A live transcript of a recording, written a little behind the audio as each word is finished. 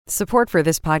Support for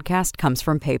this podcast comes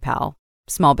from PayPal.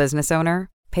 Small business owner,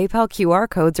 PayPal QR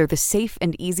codes are the safe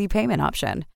and easy payment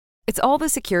option. It's all the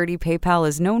security PayPal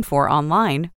is known for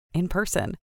online, in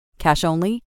person. Cash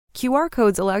only, QR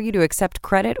codes allow you to accept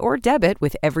credit or debit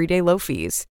with everyday low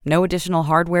fees. No additional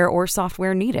hardware or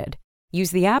software needed.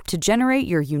 Use the app to generate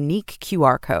your unique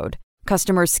QR code.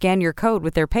 Customers scan your code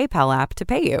with their PayPal app to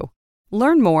pay you.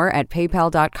 Learn more at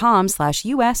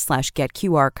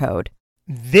paypal.com/us/getqrcode.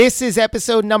 This is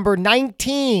episode number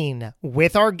 19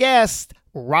 with our guest,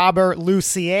 Robert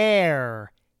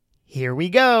Lucier. Here we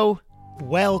go.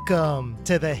 Welcome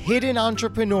to the Hidden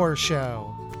Entrepreneur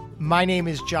Show. My name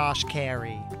is Josh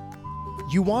Carey.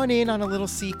 You want in on a little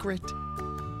secret?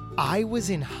 I was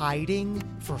in hiding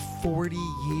for 40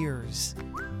 years.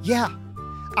 Yeah,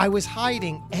 I was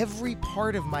hiding every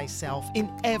part of myself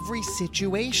in every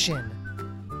situation.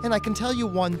 And I can tell you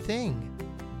one thing.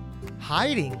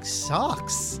 Hiding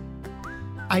sucks.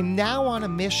 I'm now on a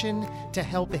mission to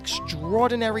help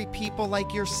extraordinary people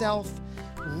like yourself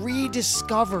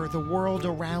rediscover the world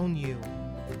around you,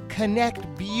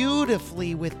 connect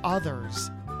beautifully with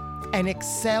others, and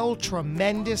excel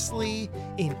tremendously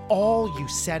in all you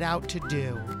set out to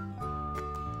do.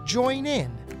 Join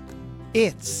in.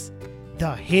 It's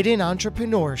the Hidden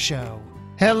Entrepreneur Show.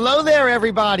 Hello there,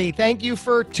 everybody. Thank you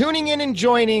for tuning in and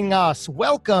joining us.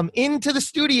 Welcome into the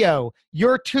studio.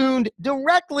 You're tuned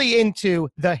directly into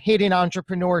the Hidden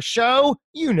Entrepreneur Show.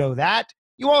 You know that.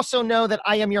 You also know that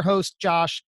I am your host,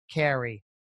 Josh Carey.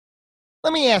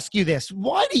 Let me ask you this.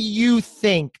 Why do you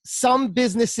think some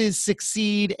businesses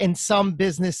succeed and some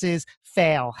businesses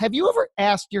fail? Have you ever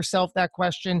asked yourself that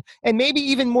question? And maybe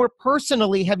even more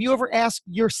personally, have you ever asked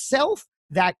yourself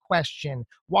that question?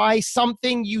 Why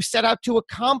something you set out to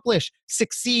accomplish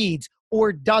succeeds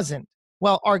or doesn't?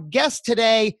 Well, our guest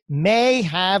today may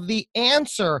have the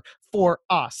answer for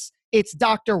us. It's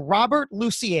Dr. Robert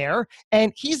Lucier,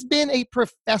 and he's been a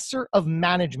professor of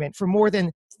management for more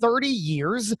than 30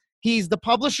 years. He's the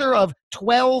publisher of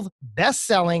 12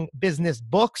 best-selling business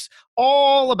books,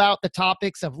 all about the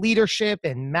topics of leadership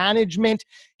and management.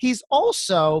 He's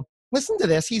also, listen to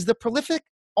this, he's the prolific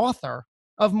author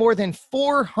of more than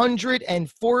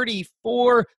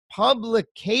 444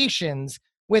 publications,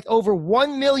 with over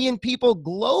 1 million people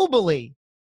globally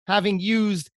having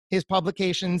used his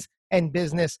publications and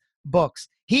business books.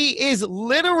 He is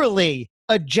literally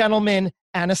a gentleman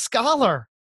and a scholar.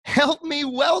 Help me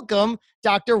welcome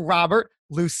Dr. Robert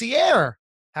Lucier.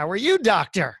 How are you,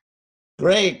 Doctor?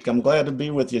 Great. I'm glad to be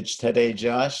with you today,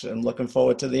 Josh. I'm looking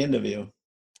forward to the interview.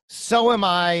 So am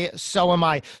I. So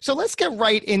let's get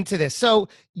right into this. So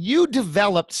you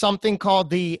developed something called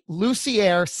the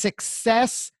Lucier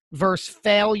Success versus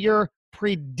Failure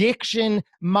Prediction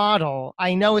Model.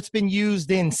 I know it's been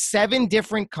used in 7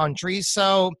 different countries,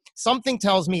 so something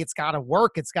tells me it's got to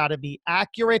work. It's got to be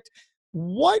accurate.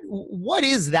 What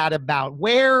is that about?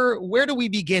 Where do we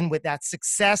begin with that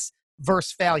success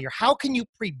versus failure? How can you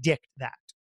predict that?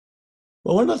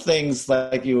 Well, one of the things,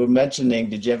 like you were mentioning,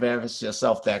 did you ever ask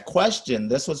yourself that question?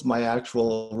 This was my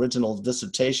actual original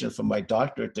dissertation for my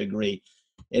doctorate degree.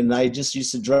 And I just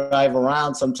used to drive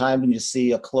around sometime and you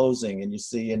see a closing and you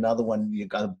see another one, you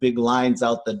got big lines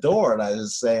out the door. And I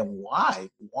was saying, why?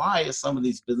 Why are some of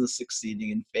these businesses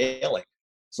succeeding and failing?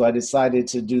 So I decided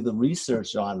to do the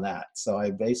research on that. So I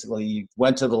basically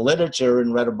went to the literature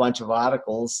and read a bunch of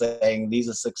articles saying these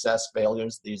are success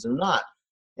failures, these are not.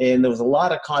 And there was a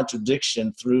lot of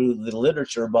contradiction through the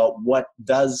literature about what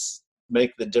does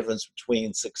make the difference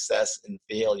between success and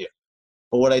failure.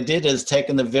 But what I did is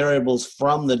taking the variables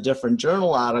from the different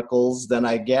journal articles, then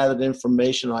I gathered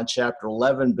information on Chapter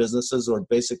 11 businesses who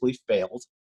basically failed.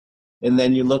 And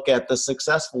then you look at the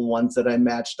successful ones that I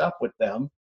matched up with them.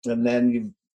 And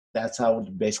then that's how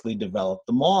it basically developed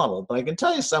the model. But I can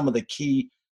tell you some of the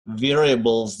key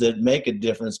variables that make a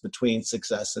difference between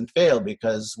success and fail,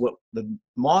 because what the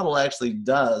model actually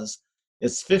does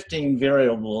is 15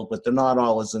 variables, but they're not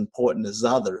all as important as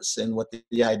others. And what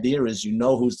the idea is, you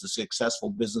know who's the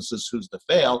successful businesses, who's the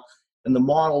fail, and the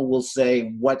model will say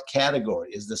what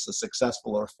category is this, a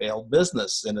successful or failed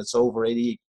business, and it's over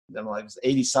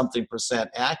 80-something%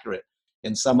 accurate.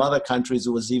 In some other countries,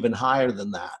 it was even higher than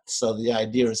that. So the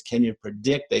idea is, can you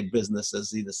predict a business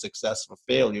as either success or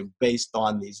failure based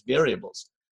on these variables?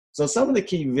 So some of the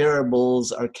key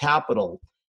variables are capital.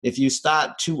 If you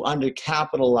start too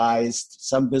undercapitalized,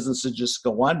 some businesses just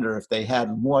go under. If they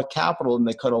had more capital and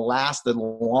they could have lasted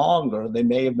longer, they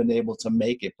may have been able to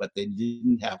make it, but they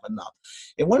didn't have enough.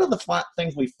 And one of the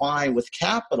things we find with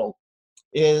capital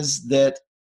is that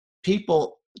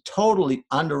people totally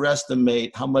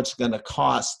underestimate how much it's going to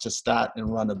cost to start and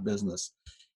run a business.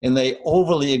 and they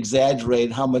overly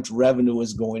exaggerate how much revenue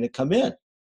is going to come in.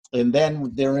 And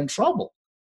then they're in trouble.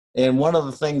 And one of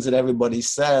the things that everybody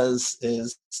says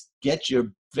is get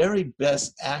your very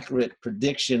best accurate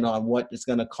prediction on what it's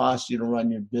going to cost you to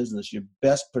run your business, your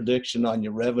best prediction on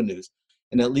your revenues,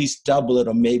 and at least double it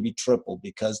or maybe triple,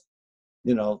 because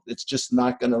it's just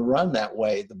not going to run that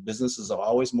way. The businesses are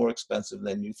always more expensive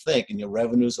than you think, and your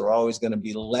revenues are always going to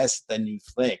be less than you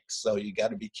think. So you got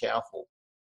to be careful.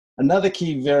 Another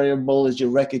key variable is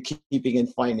your record keeping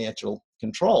and financial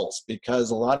controls, because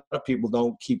a lot of people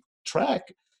don't keep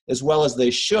track as well as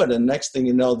they should. And next thing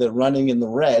you know, they're running in the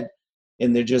red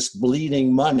and they're just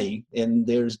bleeding money. And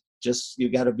you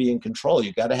got to be in control.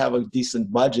 You got to have a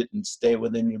decent budget and stay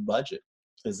within your budget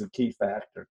is a key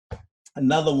factor.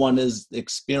 Another one is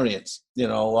experience.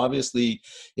 Obviously,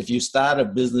 if you start a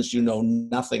business you know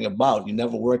nothing about, you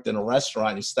never worked in a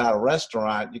restaurant, you start a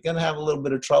restaurant, you're going to have a little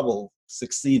bit of trouble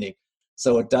succeeding.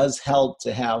 So it does help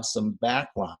to have some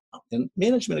background. And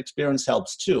management experience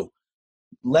helps too.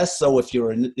 Less so if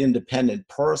you're an independent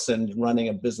person running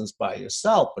a business by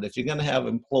yourself, but if you're going to have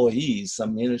employees,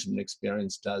 some management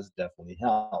experience does definitely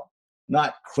help.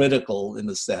 Not critical in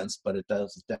the sense, but it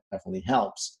definitely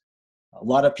helps. A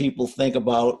lot of people think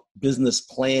about business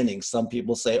planning. Some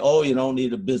people say, oh, you don't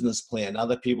need a business plan.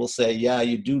 Other people say, yeah,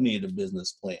 you do need a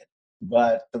business plan.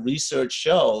 But the research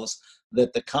shows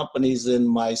that the companies in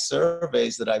my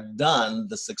surveys that I've done,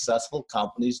 the successful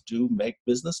companies do make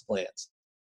business plans.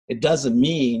 It doesn't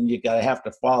mean you have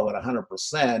to follow it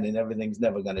 100% and everything's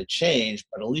never going to change,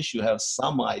 but at least you have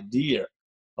some idea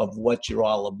of what you're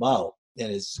all about.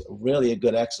 And it's really a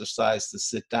good exercise to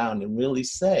sit down and really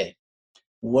say,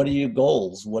 what are your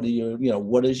goals? What are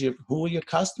who are your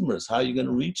customers? How are you going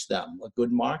to reach them? A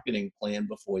good marketing plan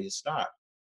before you start.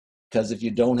 Because if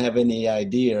you don't have any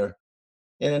idea,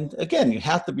 and again, you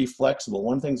have to be flexible.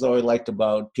 One thing I always liked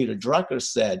about Peter Drucker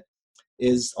said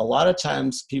is a lot of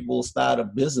times people start a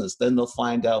business, then they'll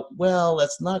find out, well,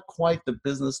 that's not quite the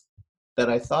business that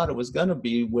I thought it was going to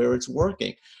be where it's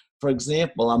working. For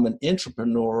example, I'm an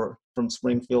entrepreneur from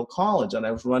Springfield College, and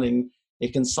I was running a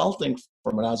consulting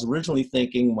firm, and I was originally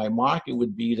thinking my market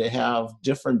would be to have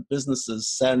different businesses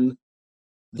send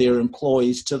their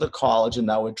employees to the college,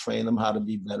 and I would train them how to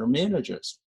be better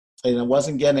managers. And I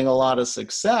wasn't getting a lot of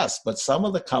success, but some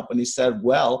of the companies said,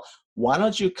 well, why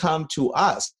don't you come to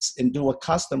us and do a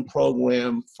custom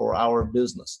program for our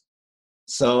business?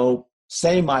 So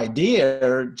same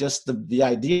idea, just the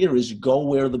idea is you go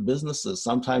where the business is.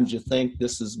 Sometimes you think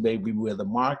this is maybe where the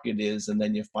market is, and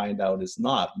then you find out it's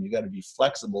not. And you got to be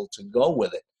flexible to go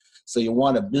with it. So you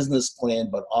want a business plan,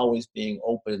 but always being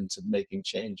open to making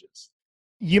changes.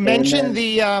 You mentioned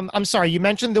you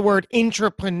mentioned the word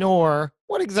intrapreneur.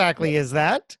 What exactly is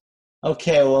that?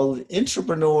 Okay, well,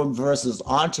 entrepreneur versus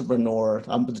entrepreneur.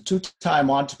 I'm the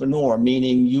two-time entrepreneur,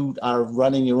 meaning you are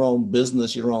running your own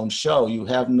business, your own show. You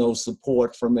have no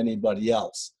support from anybody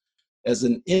else. As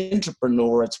an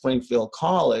entrepreneur at Springfield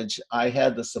College, I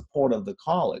had the support of the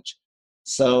college.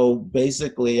 So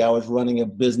basically, I was running a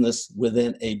business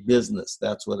within a business.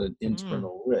 That's what an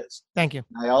entrepreneur is. Thank you.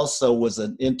 I also was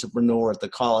an entrepreneur at the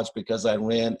college because I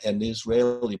ran an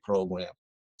Israeli program.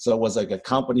 So it was like a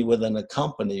company within a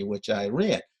company, which I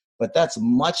ran. But that's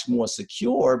much more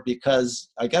secure because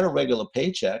I got a regular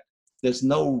paycheck. There's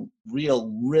no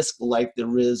real risk like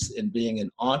there is in being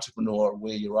an entrepreneur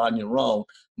where you're on your own.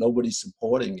 Nobody's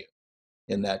supporting you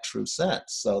in that true sense.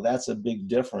 So that's a big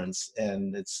difference.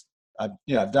 And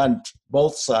I've done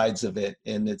both sides of it,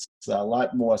 and it's a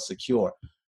lot more secure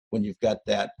when you've got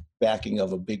that backing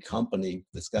of a big company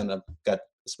that's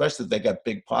especially if they got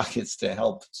big pockets to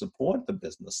help support the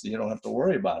business. You don't have to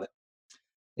worry about it.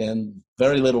 And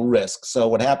very little risk. So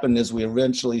what happened is we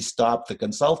eventually stopped the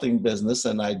consulting business,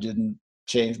 and I didn't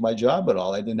change my job at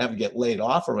all. I didn't have to get laid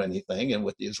off or anything. And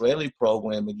with the Israeli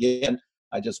program, again,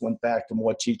 I just went back to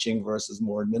more teaching versus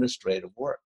more administrative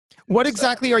work. What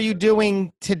exactly are you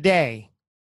doing today?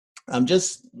 I'm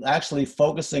just actually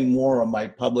focusing more on my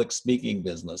public speaking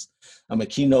business. I'm a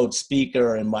keynote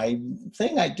speaker, and my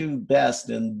thing I do best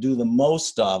and do the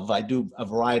most of, I do a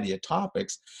variety of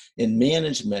topics in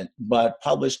management, but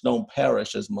publish don't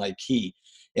perish is my key.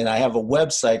 And I have a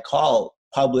website called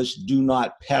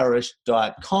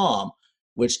publishdonotperish.com,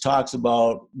 which talks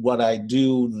about what I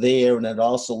do there, and it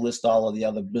also lists all of the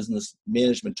other business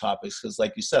management topics. Because,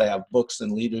 like you said, I have books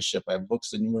in leadership, I have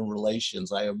books in human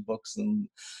relations, I have books in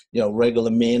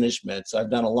regular management. So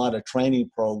I've done a lot of training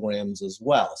programs as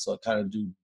well. So I kind of do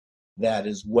that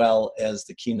as well as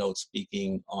the keynote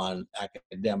speaking on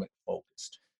academic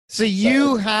focused. So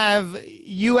you have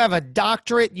a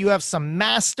doctorate, you have some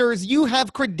masters, you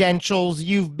have credentials,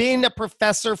 you've been a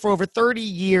professor for over 30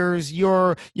 years,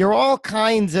 you're all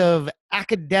kinds of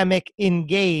academic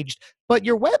engaged, but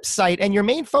your website and your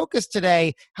main focus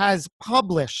today has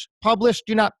publish,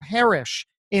 do not perish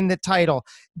in the title.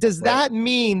 Does Right. that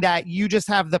mean that you just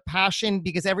have the passion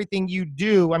because everything you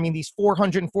do, I mean, these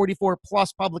 444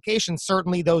 plus publications,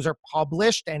 certainly those are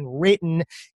published and written.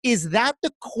 Is that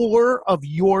the core of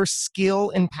your skill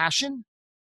and passion?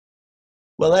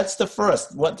 Well, that's the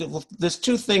first. There's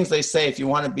two things they say if you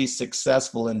want to be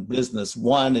successful in business.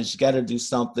 One is you got to do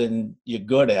something you're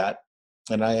good at,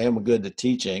 and I am good at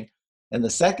teaching. And the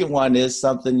second one is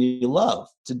something you love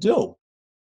to do,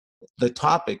 the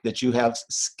topic that you have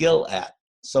skill at.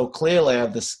 So clearly I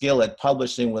have the skill at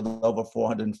publishing with over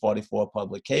 444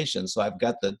 publications. So I've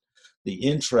got the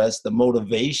interest, the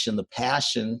motivation, the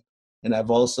passion, and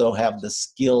I've also have the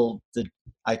skill that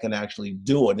I can actually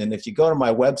do it. And if you go to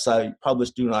my website, Publish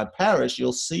Do Not Perish,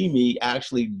 you'll see me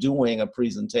actually doing a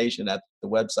presentation at the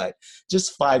website.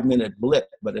 Just 5-minute blip,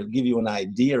 but it'll give you an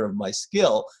idea of my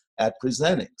skill at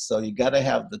presenting. So you got to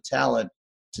have the talent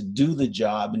to do the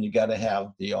job, and you got to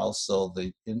have also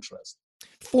the interest.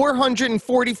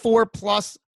 444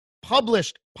 plus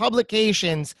published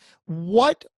publications.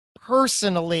 What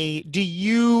personally do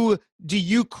you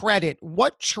credit?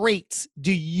 What traits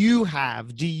do you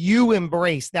have? Do you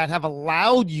embrace that have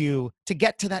allowed you to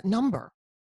get to that number?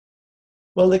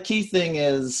 Well, the key thing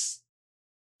is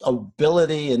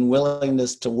ability and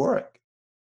willingness to work.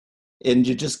 And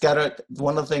you just got to,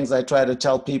 one of the things I try to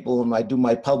tell people when I do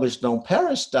my Publish Don't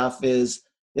Perish stuff is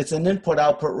it's an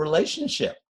input-output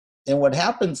relationship. And what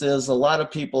happens is a lot of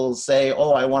people say,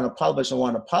 oh, I want to publish.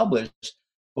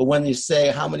 But when you say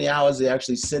how many hours are you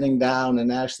actually sitting down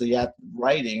and actually at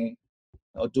writing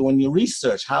or doing your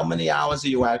research, how many hours are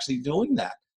you actually doing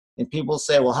that? And people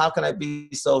say, well, how can I be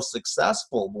so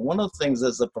successful? But one of the things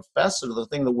as a professor, the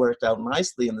thing that worked out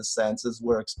nicely in the sense is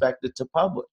we're expected to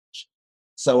publish.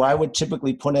 So I would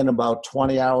typically put in about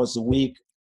 20 hours a week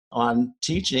on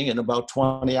teaching and about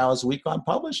 20 hours a week on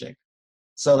publishing.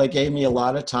 So they gave me a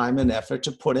lot of time and effort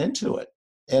to put into it.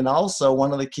 And also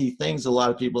one of the key things a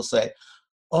lot of people say,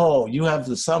 oh, you have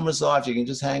the summers off, you can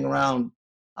just hang around.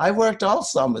 I worked all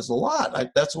summers a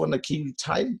lot. That's when the key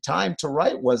time to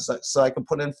write was, so I could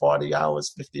put in 40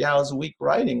 hours, 50 hours a week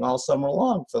writing all summer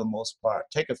long for the most part.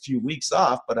 Take a few weeks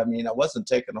off, but I mean, I wasn't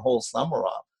taking the whole summer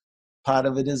off. Part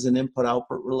of it is an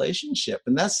input-output relationship,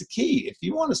 and that's the key. If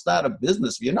you want to start a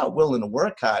business, if you're not willing to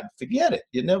work hard, forget it.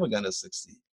 You're never going to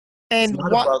succeed. And it's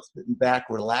not about sitting back,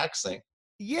 relaxing.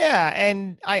 Yeah,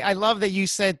 and I love that you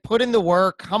said put in the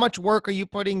work. How much work are you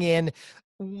putting in?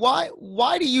 Why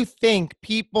do you think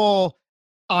people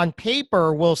on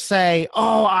paper will say,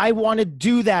 "Oh, I want to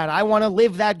do that. I want to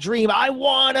live that dream. I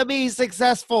want to be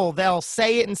successful." They'll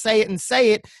say it and say it and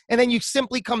say it, and then you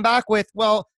simply come back with,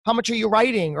 "Well, how much are you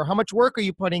writing or how much work are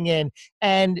you putting in?"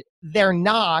 And they're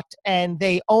not, and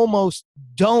they almost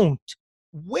don't.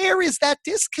 Where is that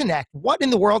disconnect? What in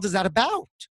the world is that about?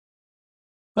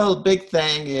 Well, the big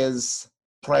thing is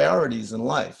priorities in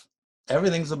life.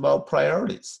 Everything's about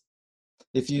priorities.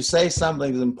 If you say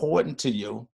something's important to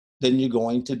you, then you're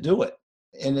going to do it.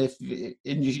 And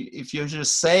if you're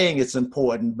just saying it's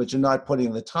important, but you're not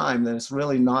putting the time, then it's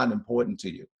really not important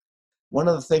to you. One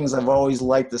of the things I've always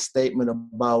liked the statement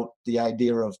about the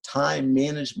idea of time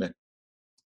management.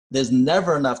 There's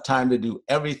never enough time to do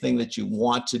everything that you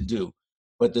want to do,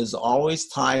 but there's always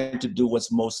time to do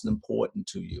what's most important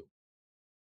to you.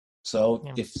 So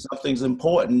if something's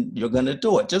important, you're going to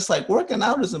do it. Just like working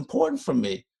out is important for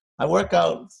me. I work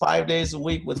out 5 days a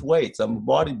week with weights. I'm a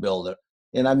bodybuilder,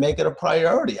 and I make it a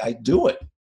priority. I do it.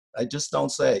 I just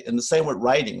don't say. And the same with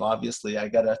writing. Obviously,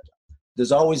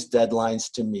 there's always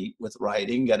deadlines to meet with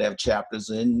writing. You got to have chapters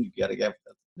in.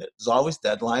 There's always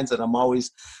deadlines, and I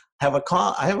have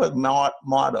a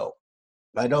motto.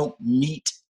 I don't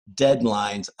meet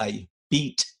deadlines. I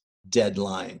beat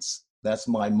deadlines. That's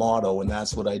my motto, and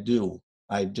that's what I do.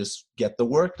 I just get the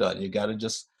work done. You got to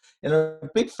and a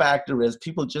big factor is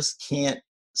people just can't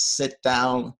sit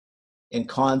down and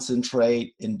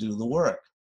concentrate and do the work.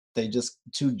 They just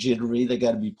too jittery. They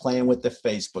got to be playing with their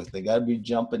Facebook. They got to be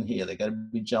jumping here. They got to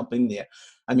be jumping there.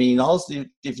 I mean, also,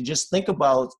 if you just think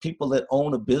about people that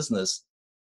own a business,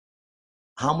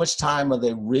 how much time are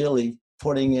they really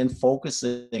putting in,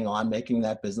 focusing on making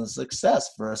that business a success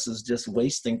versus just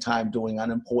wasting time doing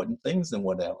unimportant things and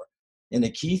whatever. And the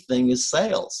key thing is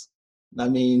sales. I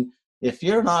mean, if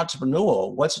you're an entrepreneur,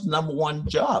 what's the number one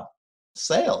job?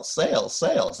 Sales, sales,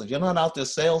 sales. If you're not out there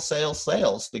sales,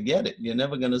 forget it. You're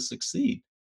never going to succeed.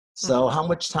 So how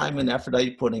much time and effort are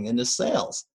you putting into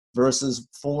sales versus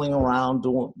fooling around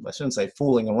doing, I shouldn't say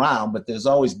fooling around, but there's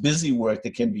always busy work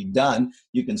that can be done.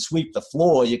 You can sweep the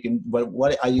floor, but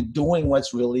what are you doing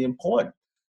what's really important?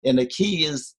 And the key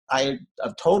is I'm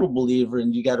a total believer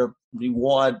in you got to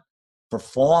reward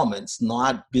performance,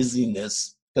 not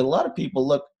busyness. Because a lot of people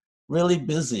look really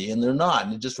busy and they're not.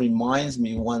 And it just reminds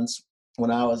me once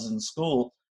when I was in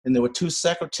school and there were two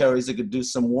secretaries that could do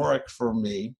some work for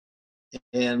me.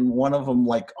 And one of them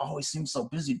like, oh, he seems so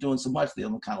busy doing so much. The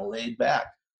other one kind of laid back.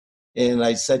 And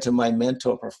I said to my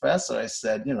mentor professor, I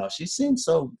said, she seems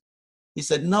so, he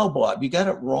said, no, Bob, you got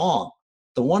it wrong.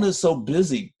 The one who's so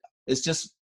busy is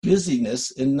just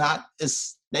busyness and not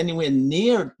is anywhere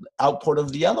near output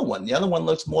of the other one. The other one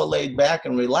looks more laid back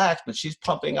and relaxed, but she's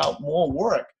pumping out more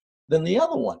work than the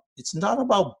other one. It's not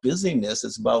about busyness.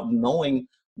 It's about knowing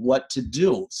what to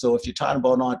do. So if you're talking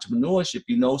about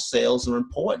entrepreneurship, sales are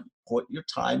important. Put your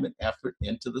time and effort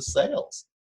into the sales.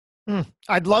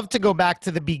 I'd love to go back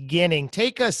to the beginning.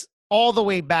 Take us all the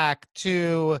way back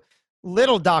to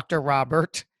little Dr.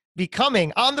 Robert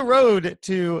becoming on the road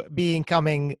to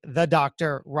becoming the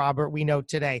Dr. Robert we know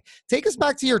today. Take us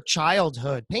back to your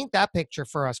childhood. Paint that picture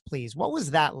for us, please. What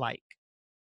was that like?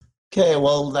 Okay,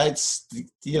 well, that's,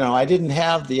 I didn't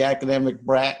have the academic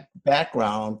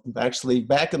background. Actually,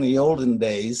 back in the olden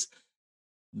days,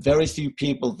 very few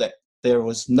people there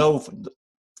was no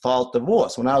fault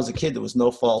divorce. When I was a kid, there was no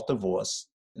fault divorce.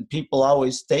 And people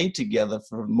always stayed together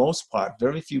for the most part.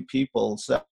 Very few people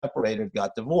separated,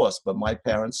 got divorced, but my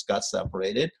parents got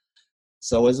separated.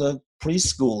 So as a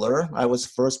preschooler, I was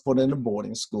first put into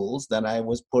boarding schools. Then I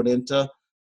was put into,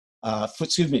 I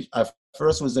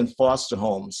first was in foster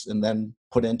homes and then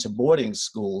put into boarding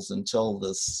schools until the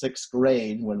 6th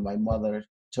grade when my mother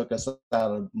took us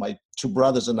my two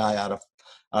brothers and I out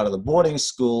of the boarding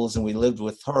schools, and we lived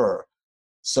with her.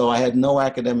 So I had no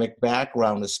academic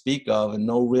background to speak of and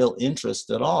no real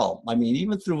interest at all. I mean,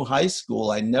 even through high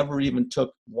school, I never even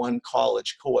took one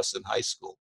college course in high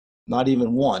school, not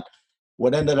even one.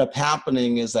 What ended up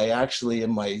happening is I actually,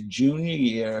 in my junior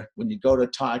year, when you go to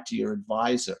talk to your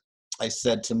advisor, I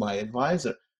said to my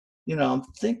advisor, I'm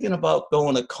thinking about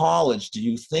going to college. Do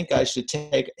you think I should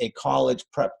take a college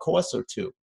prep course or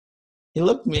two? He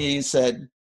looked at me and said,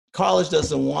 college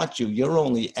doesn't want you. You're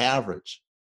only average.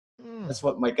 That's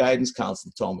what my guidance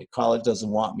counselor told me. College doesn't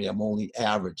want me. I'm only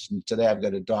average. And today I've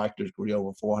got a doctorate degree,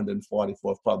 over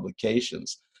 444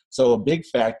 publications. So a big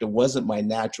factor wasn't my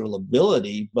natural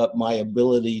ability, but my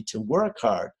ability to work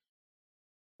hard.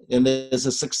 And there's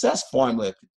a success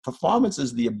formula. Performance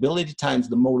is the ability times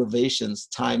the motivations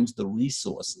times the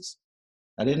resources.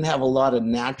 I didn't have a lot of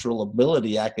natural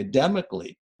ability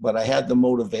academically, but I had the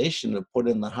motivation to put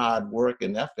in the hard work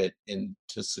and effort and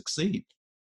to succeed.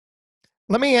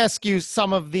 Let me ask you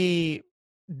some of the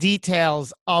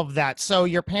details of that. So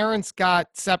your parents got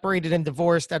separated and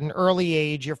divorced at an early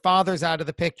age. Your father's out of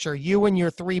the picture. You and your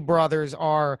 3 brothers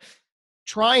are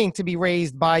trying to be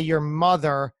raised by your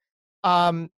mother.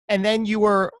 And then you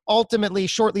were ultimately,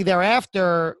 shortly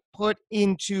thereafter, put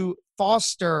into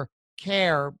foster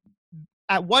care.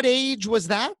 At what age was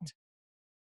that?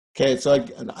 Okay, so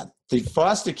the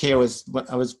foster care was, when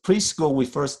I was preschool, we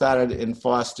first started in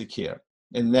foster care.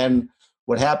 And then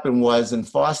what happened was in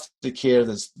foster care,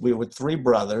 we were 3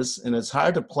 brothers, and it's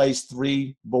hard to place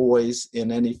 3 boys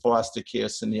in any foster care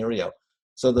scenario.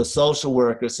 So the social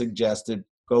worker suggested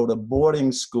go to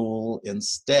boarding school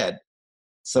instead.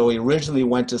 So we originally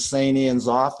went to St. Anne's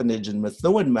Orphanage in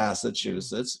Methuen,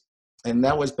 Massachusetts, and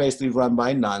that was basically run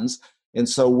by nuns. And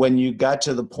so when you got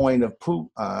to the point of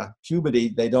puberty,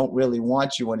 they don't really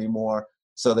want you anymore.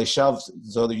 So they shoved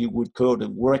so that you would go to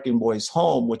Working Boys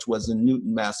Home, which was in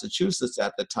Newton, Massachusetts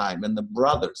at the time. And a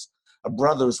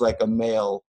brother's like a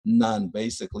male nun,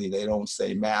 basically. They don't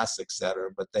say mass, etc.,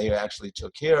 but they actually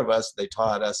took care of us. They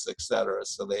taught us, etc.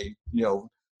 So they,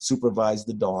 supervised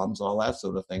the dorms, all that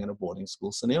sort of thing in a boarding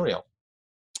school scenario.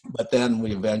 But then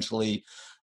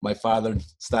my father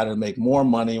started to make more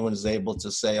money and was able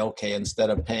to say, okay, instead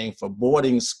of paying for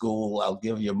boarding school, I'll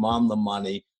give your mom the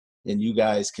money and you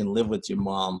guys can live with your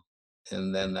mom.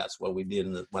 And then that's what we did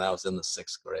when I was in the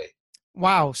 6th grade.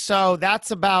 Wow. So that's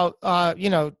about,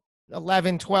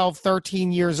 11, 12,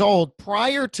 13 years old.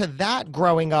 Prior to that,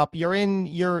 growing up, you're in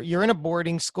a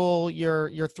boarding school,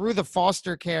 you're through the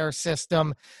foster care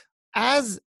system.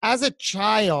 As a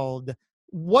child,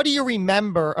 what do you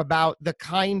remember about the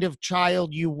kind of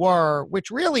child you were, which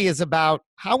really is about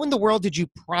how in the world did you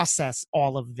process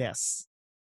all of this?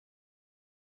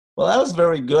 Well, I was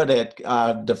very good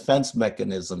at defense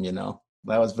mechanism,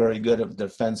 I was very good at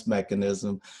defense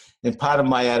mechanism. And part of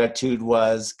my attitude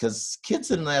was, because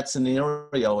kids in that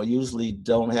scenario usually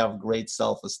don't have great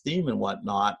self-esteem and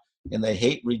whatnot, and they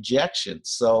hate rejection.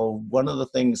 So one of the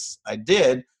things I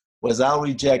did was, I'll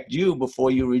reject you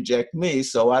before you reject me,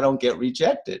 so I don't get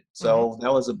rejected. So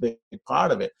that was a big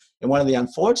part of it. And one of the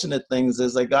unfortunate things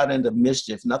is I got into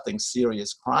mischief, nothing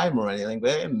serious crime or anything,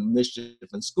 but mischief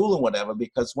in school and whatever,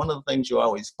 because one of the things you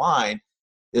always find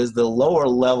is the lower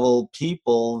level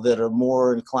people that are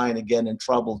more inclined to get in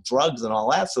trouble, drugs and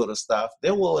all that sort of stuff,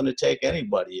 they're willing to take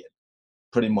anybody in,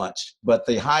 pretty much. But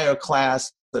the higher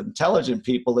class, the intelligent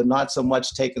people are not so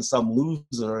much taking some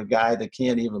loser, a guy that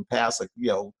can't even pass a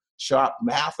sharp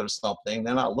math or something.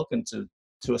 They're not looking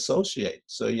to associate.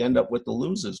 So you end up with the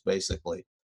losers, basically.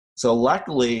 So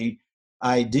luckily,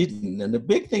 I didn't. And the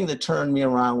big thing that turned me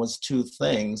around was two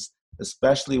things,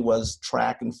 especially was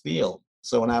track and field.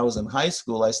 So when I was in high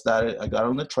school, I got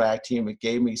on the track team. It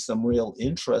gave me some real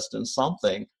interest in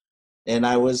something, and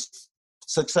I was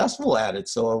successful at it.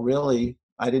 So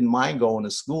I didn't mind going to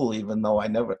school, even though I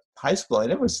never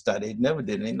studied, never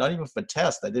did anything, not even for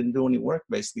tests. I didn't do any work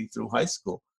basically through high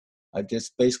school. I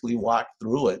just basically walked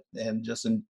through it and just,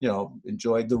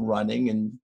 enjoyed the running.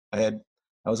 And I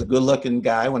was a good looking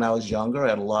guy when I was younger. I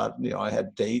had a lot, I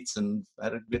had dates and I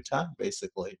had a good time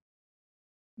basically.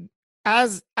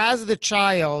 As the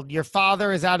child, your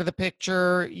father is out of the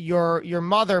picture, your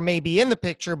mother may be in the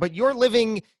picture, but you're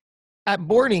living at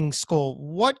boarding school.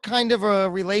 What kind of a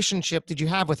relationship did you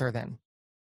have with her then?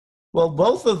 Well,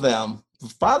 both of them.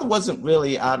 Father wasn't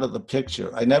really out of the picture.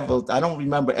 I don't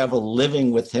remember ever living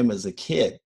with him as a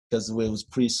kid, because it was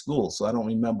preschool, so I don't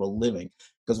remember living,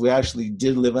 because we actually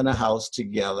did live in a house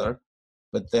together.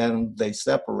 But then they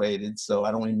separated, so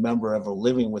I don't remember ever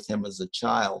living with him as a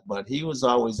child. But he was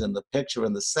always in the picture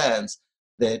in the sense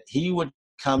that he would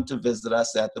come to visit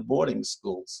us at the boarding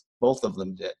schools. Both of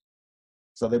them did.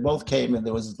 So they both came, and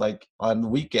there was on the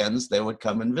weekends, they would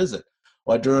come and visit.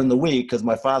 Or during the week, because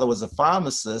my father was a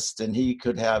pharmacist, and he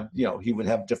could have, he would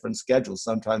have different schedules.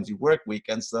 Sometimes he worked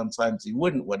weekends, sometimes he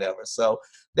wouldn't, whatever. So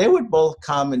they would both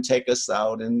come and take us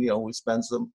out, and, we spent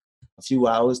a few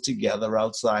hours together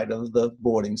outside of the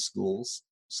boarding schools.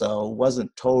 So it wasn't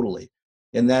totally.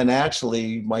 And then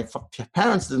actually my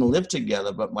parents didn't live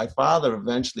together, but my father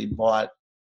eventually bought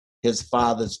his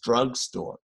father's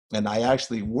drugstore. And I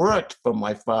actually worked for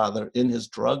my father in his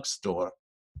drugstore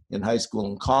in high school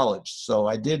and college. So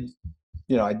I did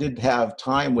have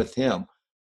time with him.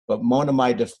 But one of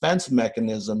my defense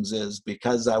mechanisms is,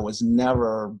 because I was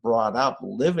never brought up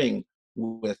living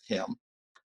with him,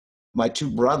 my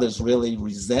two brothers really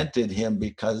resented him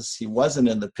because he wasn't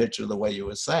in the picture the way you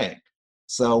were saying.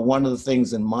 So one of the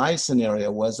things in my scenario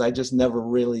was, I just never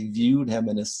really viewed him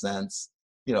in a sense,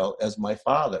 as my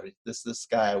father. This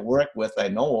guy I work with, I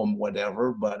know him,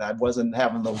 whatever, but I wasn't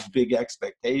having those big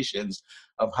expectations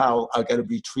of how I got to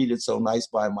be treated so nice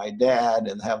by my dad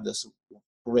and have this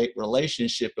great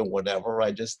relationship and whatever.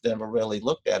 I just never really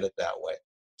looked at it that way.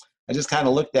 I just kind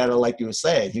of looked at it like you were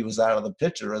saying. He was out of the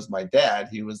picture as my dad.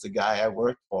 He was the guy I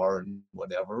worked for and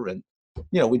whatever. And,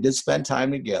 we did spend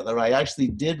time together. I actually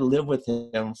did live with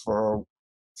him for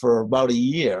about a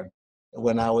year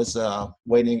when I was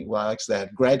waiting. Well, actually, I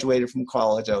had graduated from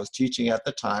college. I was teaching at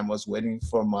the time. I was waiting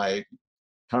for my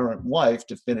current wife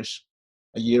to finish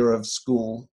a year of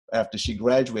school. After she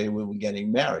graduated, we were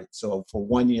getting married. So for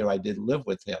 1 year, I did live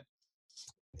with him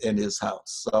in his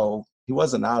house. So he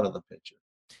wasn't out of the picture.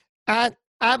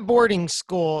 At boarding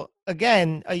school,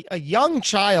 again, a young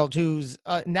child who's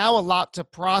now a lot to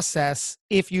process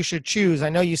if you should choose. I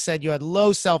know you said you had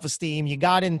low self-esteem, you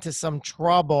got into some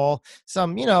trouble,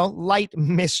 some, light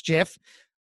mischief.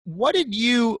 What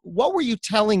were you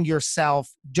telling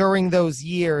yourself during those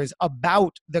years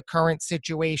about the current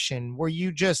situation? Were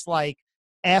you just like,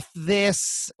 F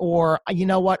this, or you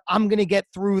know what, I'm going to get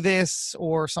through this,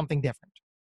 or something different?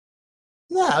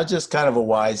 No, I was just kind of a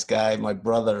wise guy. My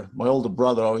older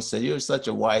brother always said, "You're such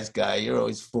a wise guy. You're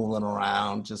always fooling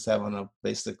around, just having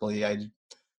basically, I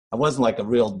wasn't like a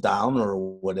real downer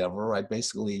or whatever. I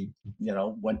basically,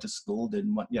 went to school,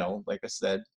 like I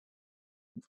said,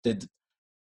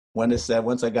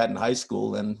 once I got in high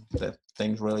school, then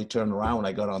things really turned around when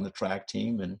I got on the track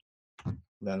team, and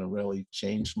then it really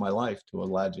changed my life to a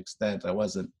large extent. I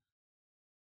wasn't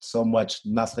so much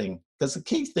nothing, because the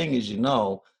key thing is,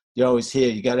 you always hear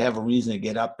you got to have a reason to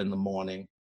get up in the morning.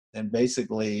 And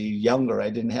basically, younger, I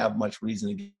didn't have much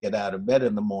reason to get out of bed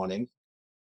in the morning.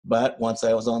 But once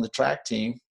I was on the track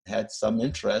team, had some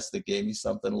interest that gave me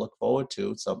something to look forward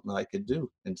to, something I could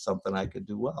do, and something I could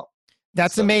do well.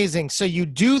 That's amazing. So you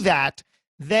do that.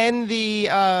 Then the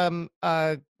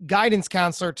guidance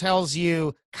counselor tells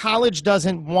you college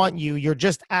doesn't want you, you're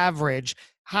just average.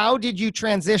 How did you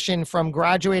transition from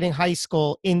graduating high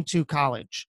school into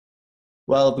college?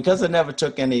 Well, because I never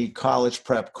took any college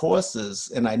prep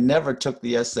courses and I never took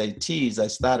the SATs, I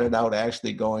started out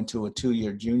actually going to a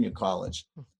 2-year junior college,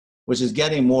 which is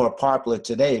getting more popular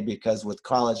today because with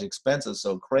college expenses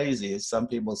so crazy, some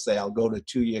people say I'll go to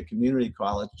 2-year community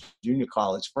college, junior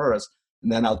college first,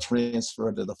 and then I'll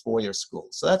transfer to the 4-year school.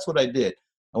 So that's what I did.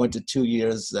 I went to 2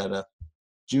 years at a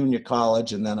junior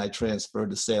college, and then I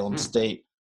transferred to Salem State,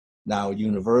 now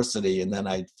university, and then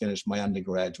I finished my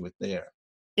undergraduate there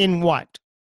In what?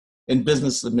 in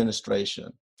business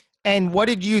administration. And what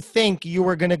did you think you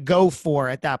were going to go for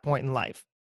at that point in life?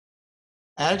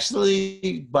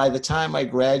 Actually, by the time I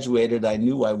graduated, I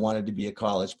knew I wanted to be a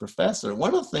college professor.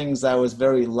 One of the things I was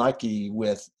very lucky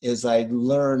with is I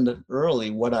learned early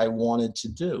what I wanted to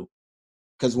do.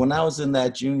 Because when I was in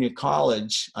that junior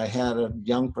college, I had a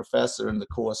young professor in the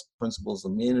course Principles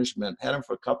of Management, had him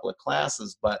for a couple of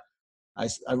classes, but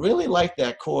I really liked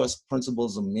that course,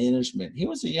 Principles of Management. He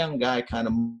was a young guy, kind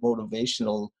of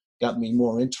motivational, got me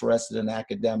more interested in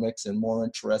academics and more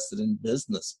interested in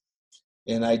business.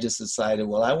 And I just decided,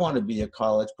 well, I want to be a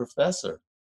college professor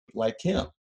like him.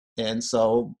 And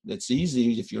so it's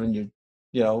easy if you're in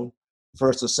your,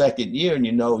 first or second year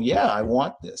and yeah, I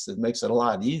want this. It makes it a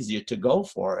lot easier to go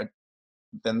for it.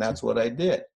 Then that's what I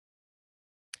did.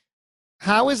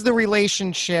 How is the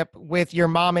relationship with your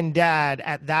mom and dad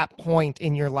at that point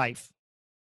in your life?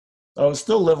 I was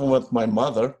still living with my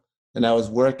mother and I was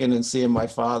working and seeing my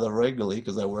father regularly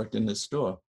because I worked in the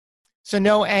store. So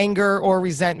no anger or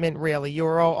resentment, really. You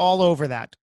were all over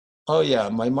that. Oh yeah,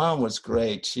 my mom was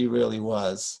great. She really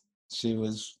was. She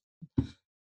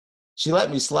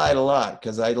let me slide a lot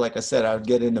because like I said, I would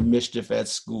get into mischief at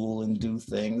school and do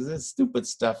things. It's stupid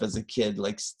stuff as a kid,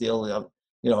 like steal,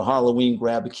 Halloween,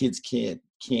 grab a kid's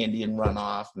candy and run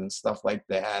off and stuff like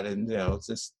that. And, it's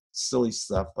just silly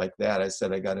stuff like that. I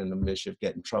said I got into mischief,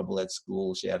 get in trouble at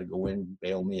school. She had to go in,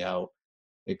 bail me out,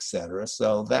 etc.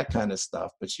 So that kind of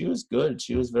stuff. But she was good.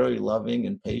 She was very loving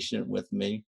and patient with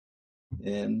me.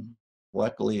 And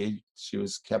luckily, she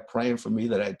kept praying for me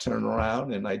that I'd turn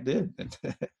around, and I did.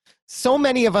 So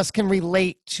many of us can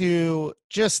relate to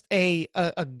just a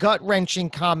gut-wrenching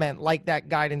comment like that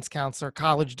guidance counselor,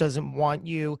 college doesn't want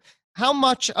you. How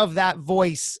much of that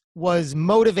voice was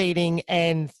motivating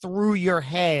and through your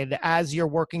head as you're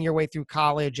working your way through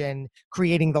college and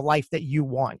creating the life that you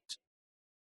want?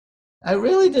 I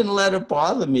really didn't let it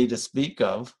bother me to speak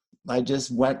of. I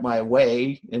just went my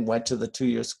way and went to the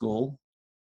 2-year school.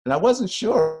 And I wasn't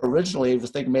sure originally. I was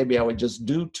thinking maybe I would just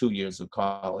do 2 years of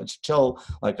college till,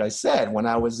 like I said, when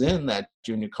I was in that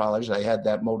junior college, I had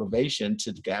that motivation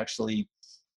to actually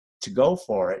to go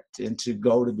for it and to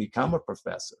go to become a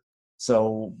professor.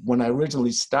 So when I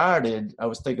originally started, I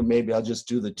was thinking maybe I'll just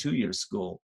do the 2-year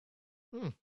school. Hmm.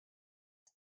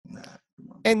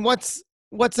 And what's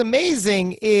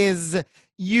amazing is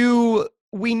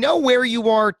we know where you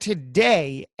are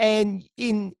today, and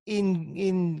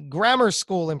in grammar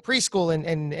school and preschool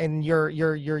and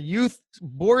your youth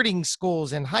boarding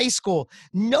schools and high school,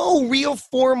 no real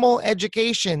formal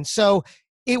education. So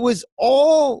it was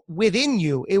all within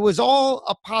you. It was all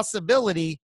a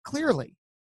possibility, clearly.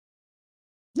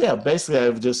 Yeah,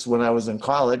 basically, when I was in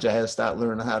college, I had to start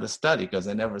learning how to study because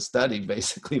I never studied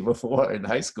basically before in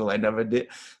high school. I never did,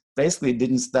 basically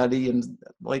didn't study. And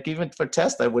like even for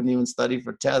tests, I wouldn't even study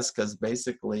for tests because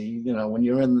basically, when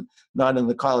you're not in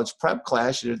the college prep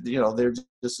class, they're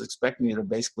just expecting you to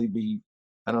basically be,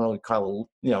 I don't know, call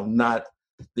it, not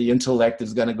the intellect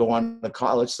is going to go on to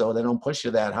college, so they don't push you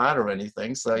that hard or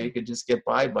anything. So you could just get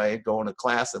by going to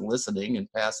class and listening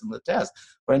and passing the test.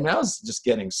 But I mean, I was just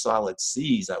getting solid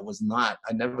C's. I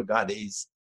never got A's,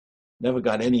 never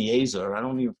got any A's, or I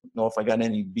don't even know if I got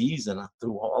any B's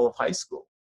through all of high school.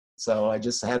 So I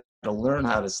just had to learn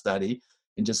how to study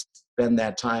and just spend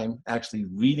that time actually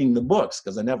reading the books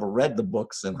because I never read the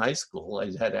books in high school. I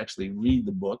had to actually read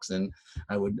the books, and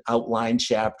I would outline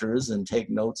chapters and take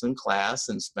notes in class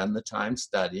and spend the time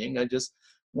studying.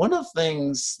 One of the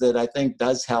things that I think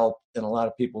does help, and a lot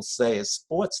of people say, is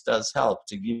sports does help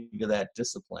to give you that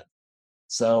discipline.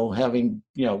 So having,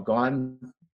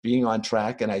 being on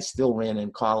track, and I still ran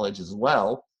in college as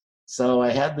well. So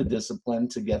I had the discipline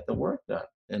to get the work done.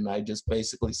 And I just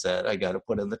basically said, I got to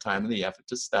put in the time and the effort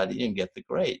to study and get the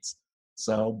grades.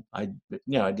 So I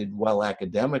did well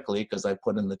academically because I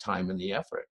put in the time and the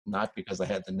effort, not because I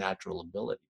had the natural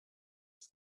ability.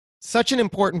 Such an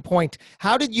important point.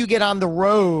 How did you get on the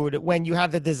road when you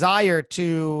had the desire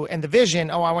to and the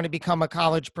vision, oh, I want to become a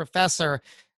college professor?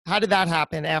 How did that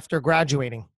happen after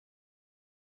graduating?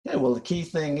 Yeah, well, the key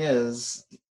thing is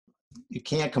you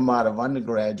can't come out of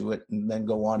undergraduate and then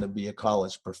go on to be a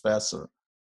college professor.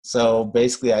 So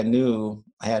basically, I knew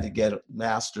I had to get a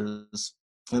master's,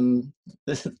 and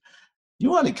you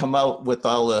want to come out with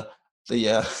all the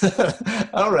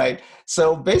all right.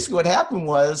 So basically, what happened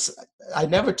was I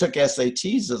never took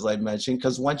SATs, as I mentioned,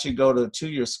 because once you go to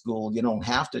 2-year school, you don't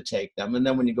have to take them, and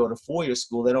then when you go to 4-year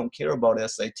school, they don't care about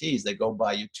SATs. They go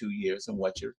by your 2 years and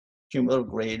what your cumulative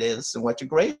grade is and what your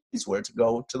grades were to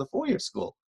go to the 4-year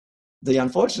school. The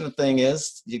unfortunate thing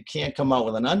is you can't come out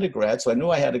with an undergrad, so I knew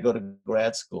I had to go to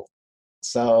grad school.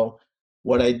 So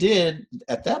what I did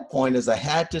at that point is I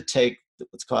had to take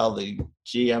what's called the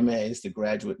GMAs, the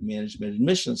Graduate Management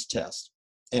Admissions Test,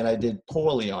 and I did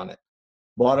poorly on it,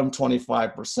 bottom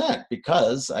 25%,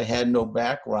 because I had no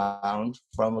background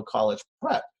from a college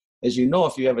prep. As you know,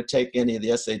 if you ever take any of the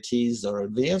SATs or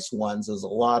advanced ones, there's a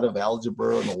lot of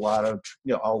algebra and a lot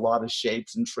of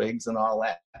shapes and trigs and all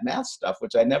that math stuff,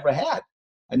 which I never had.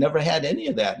 I never had any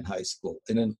of that in high school.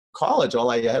 And in college, all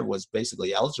I had was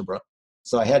basically algebra.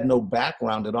 So I had no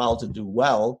background at all to do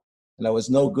well. And I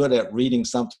was no good at reading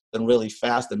something really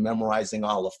fast and memorizing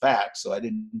all the facts. So I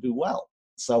didn't do well.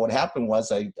 So what happened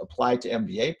was I applied to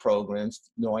MBA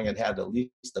programs knowing it had at least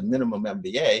a minimum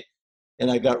MBA, and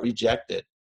I got rejected.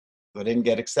 I didn't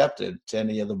get accepted to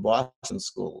any of the Boston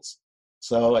schools.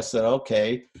 So I said,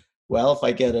 okay, well, if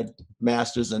I get a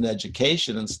master's in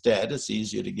education instead, it's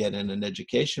easier to get in an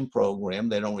education program.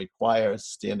 They don't require a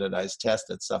standardized test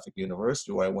at Suffolk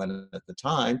University, where I went at the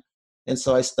time. And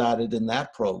so I started in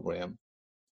that program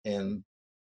and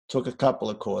took a couple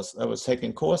of courses. I was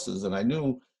taking courses, and I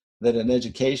knew that an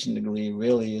education degree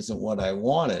really isn't what I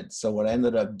wanted. So what I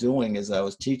ended up doing is I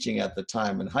was teaching at the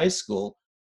time in high school,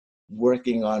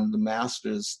 working on the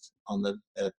master's on the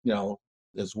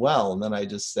as well. And then I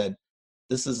just said,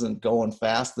 this isn't going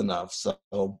fast enough. So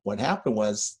what happened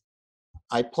was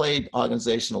I played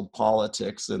organizational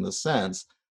politics in the sense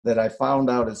that I found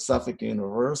out at Suffolk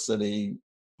University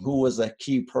who was a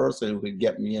key person who could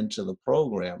get me into the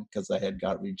program, because I had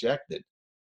got rejected.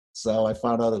 So I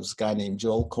found out it was a guy named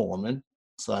Joel Corman.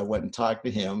 So I went and talked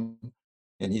to him,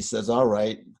 and he says, all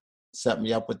right, set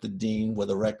me up with the dean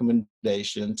with a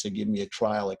recommendation to give me a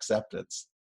trial acceptance.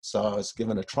 So I was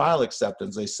given a trial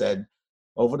acceptance. They said,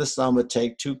 over the summer,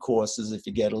 take 2 courses. If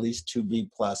you get at least 2 B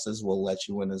pluses, we'll let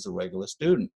you in as a regular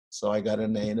student. So I got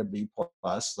an A and a B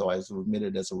plus, so I was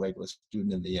admitted as a regular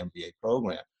student in the MBA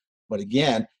program. But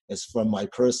again, it's from my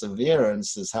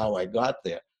perseverance is how I got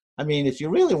there. I mean, if you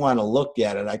really want to look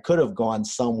at it, I could have gone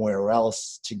somewhere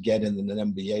else to get in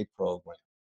an MBA program,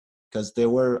 because there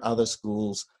were other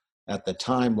schools at the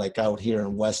time, like out here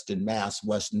in Western Mass,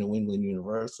 Western New England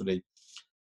University,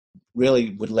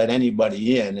 really would let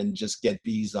anybody in and just get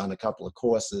B's on a couple of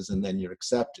courses and then you're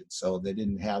accepted. So they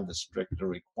didn't have the stricter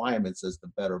requirements as the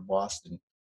better Boston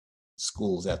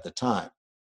schools at the time.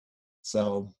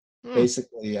 So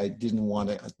basically I didn't want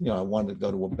to, I wanted to go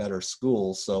to a better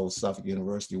school. So Suffolk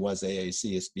University was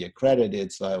AACSB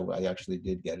accredited. So I actually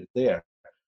did get it there.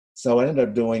 So what I ended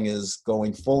up doing is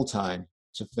going full-time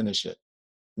to finish it.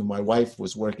 And my wife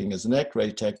was working as an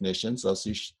X-ray technician. So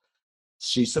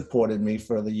she supported me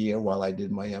for the year while I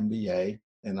did my MBA.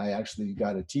 And I actually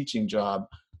got a teaching job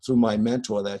through my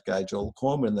mentor, that guy, Joel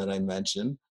Corman, that I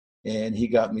mentioned. And he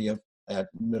got me at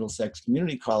Middlesex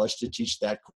Community College to teach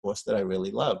that course that I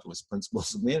really loved, was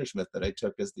Principles of Management, that I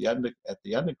took as at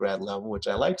the undergrad level, which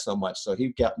I liked so much. So he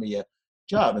got me a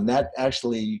job, and that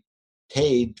actually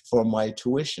paid for my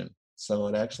tuition. So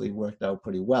it actually worked out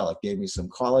pretty well. It gave me some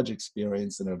college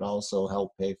experience, and it also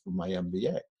helped pay for my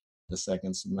MBA the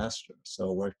second semester.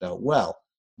 So it worked out well.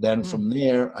 Then from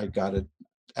there, I got it.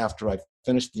 After I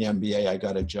finished the MBA, I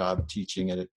got a job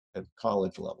teaching at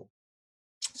college level.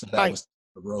 So that was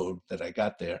the road that I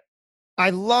got there. I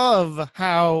love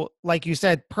how, like you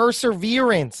said,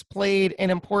 perseverance played an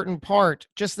important part.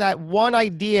 Just that one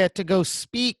idea to go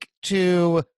speak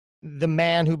to the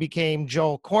man who became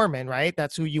Joel Corman, right?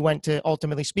 That's who you went to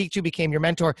ultimately speak to, became your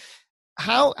mentor.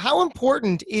 How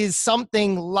important is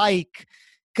something like,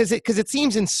 because it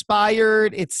seems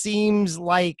inspired, it seems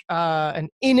like an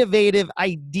innovative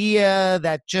idea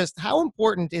that just, how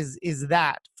important is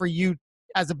that for you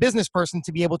as a business person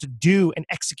to be able to do and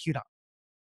execute on?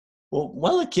 Well,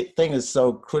 one of the things is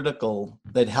so critical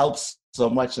that helps so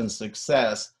much in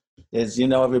success is,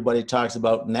 everybody talks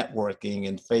about networking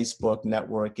and Facebook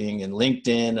networking and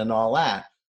LinkedIn and all that.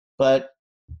 But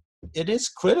it is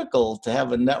critical to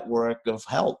have a network of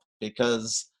help,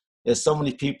 because as so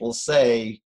many people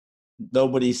say,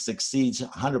 nobody succeeds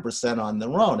 100% on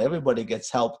their own. Everybody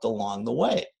gets helped along the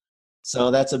way.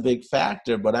 So that's a big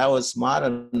factor, but I was smart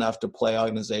enough to play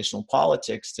organizational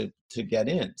politics to get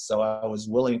in. So I was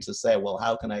willing to say, well,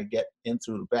 how can I get in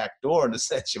through the back door, in a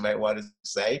sense you might want to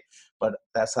say, but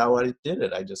that's how I did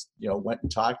it. I just, went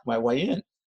and talked my way in.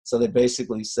 So they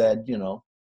basically said,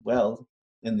 well,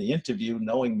 in the interview,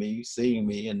 knowing me, seeing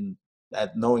me, and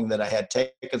knowing that I had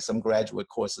taken some graduate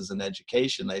courses in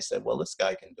education, they said, well, this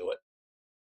guy can do it.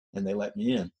 And they let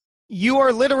me in. You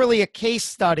are literally a case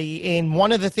study in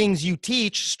one of the things you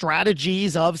teach,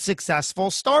 strategies of successful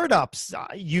startups.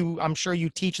 I'm sure you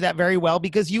teach that very well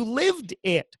because you lived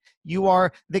it. You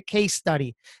are the case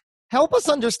study. Help us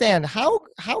understand how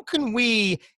can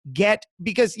we get,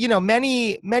 because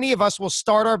many of us will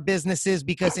start our businesses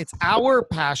because it's our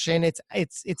passion, it's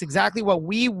exactly what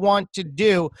we want to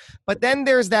do, but then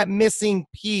there's that missing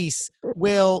piece.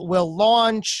 We'll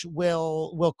launch,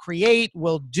 we'll create,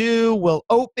 we'll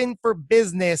open for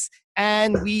business,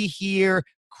 and we hear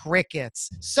crickets.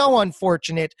 So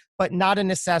unfortunate, but not a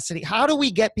necessity. How do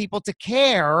we get people to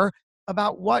care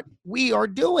about what we are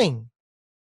doing?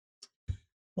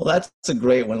 Well, that's a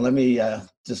great one. Let me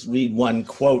just read one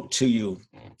quote to you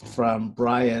from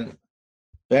Brian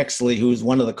Bexley, who's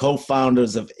one of the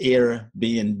co-founders of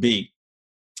Airbnb.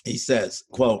 He says,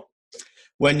 quote,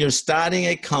 "When you're starting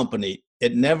a company,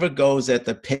 it never goes at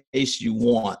the pace you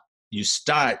want. You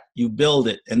start, you build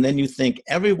it, and then you think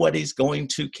everybody's going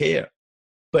to care.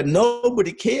 But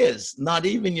nobody cares, not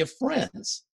even your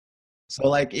friends." So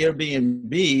like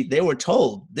Airbnb, they were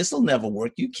told, this will never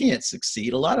work. You can't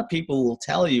succeed. A lot of people will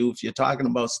tell you, if you're talking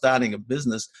about starting a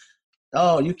business,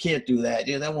 oh, you can't do that.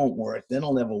 Yeah, that won't work.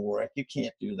 That'll never work. You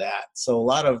can't do that. So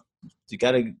you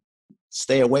got to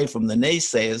stay away from the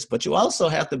naysayers, but you also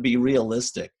have to be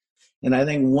realistic. And I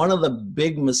think one of the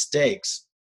big mistakes,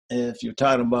 if you're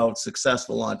talking about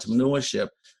successful entrepreneurship,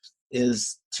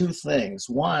 is two things.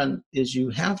 One is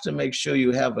you have to make sure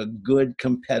you have a good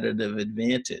competitive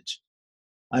advantage.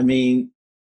 I mean,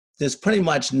 there's pretty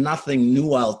much nothing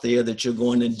new out there that you're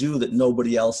going to do that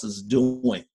nobody else is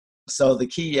doing. So the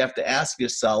key you have to ask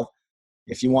yourself,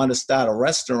 if you want to start a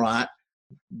restaurant,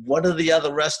 what are the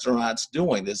other restaurants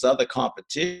doing? There's other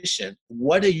competition.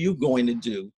 What are you going to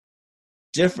do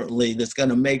differently that's going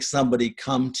to make somebody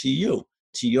come to you,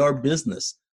 to your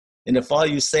business? And if all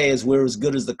you say is we're as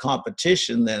good as the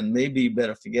competition, then maybe you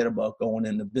better forget about going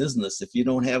into business if you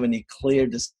don't have any clear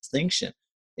distinction.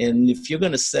 And if you're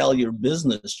going to sell your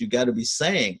business, you got to be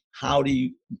saying, how do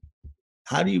you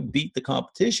beat the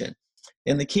competition?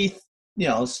 And the key,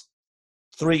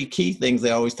 three key things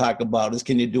they always talk about is,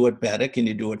 can you do it better? Can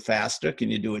you do it faster?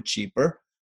 Can you do it cheaper?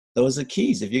 Those are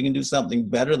keys. If you can do something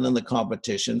better than the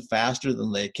competition, faster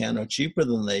than they can, or cheaper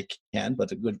than they can,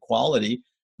 but a good quality,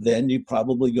 then you're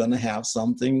probably going to have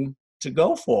something to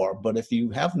go for. But if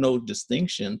you have no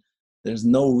distinction, there's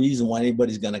no reason why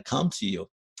anybody's going to come to you.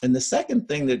 And the second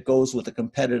thing that goes with a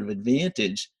competitive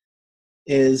advantage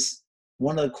is,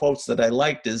 one of the quotes that I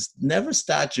liked is, never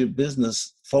start your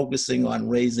business focusing on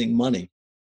raising money.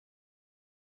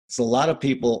 So a lot of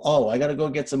people, I got to go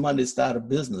get some money to start a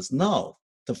business. No,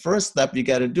 the first step you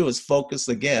got to do is focus,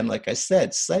 again, like I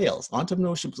said, sales.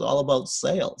 Entrepreneurship is all about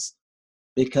sales,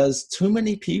 because too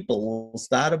many people will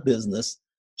start a business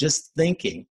just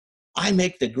thinking, I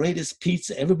make the greatest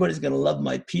pizza. Everybody's going to love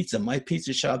my pizza. My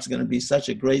pizza shop's going to be such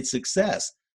a great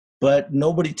success. But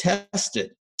nobody tests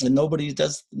it. And nobody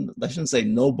does, I shouldn't say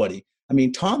nobody. I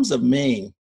mean, Tom's of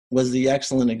Maine was the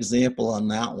excellent example on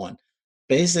that one.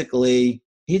 Basically,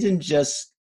 he didn't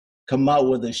just come out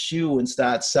with a shoe and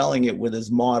start selling it with his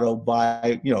motto,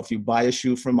 if you buy a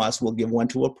shoe from us, we'll give one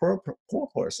to a poor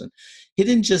person. He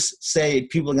didn't just say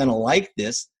people are going to like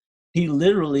this. He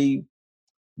literally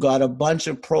got a bunch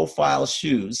of profile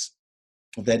shoes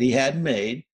that he had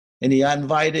made, and he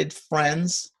invited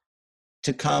friends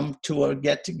to come to a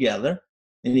get together,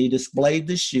 and he displayed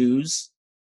the shoes,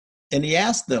 and he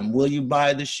asked them, will you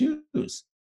buy the shoes?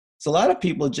 So a lot of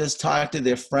people just talk to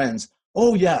their friends.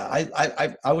 Oh yeah,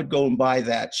 I would go and buy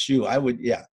that shoe. I would,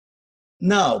 yeah.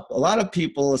 No, a lot of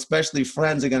people, especially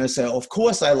friends, are going to say, of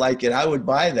course I like it. I would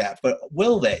buy that, but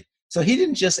will they? So he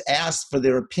didn't just ask for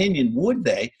their opinion, would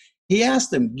they? He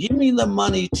asked them, give me the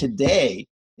money today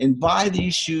and buy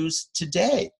these shoes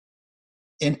today.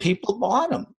 And people bought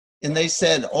them. And they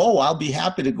said, I'll be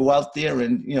happy to go out there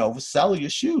and, sell your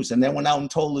shoes. And they went out and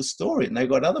told the story, and they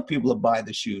got other people to buy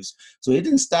the shoes. So he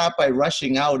didn't start by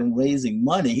rushing out and raising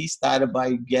money. He started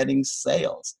by getting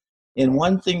sales. And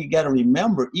one thing you got to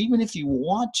remember, even if you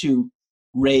want to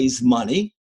raise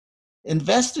money,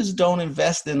 investors don't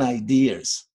invest in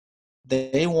ideas.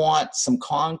 They want some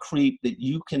concrete that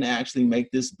you can actually make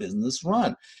this business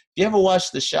run. If you ever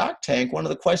watch the Shark Tank, one of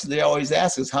the questions they always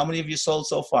ask is, how many have you sold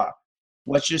so far?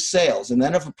 What's your sales? And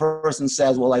then if a person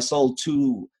says, well, I sold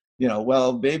 2,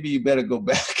 well, maybe you better go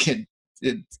back and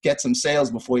get some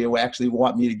sales before you actually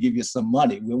want me to give you some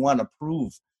money. We want to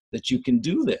prove that you can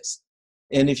do this.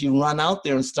 And if you run out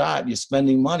there and start, you're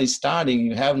spending money starting,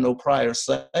 you have no prior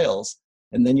sales,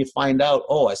 and then you find out,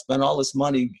 oh, I spent all this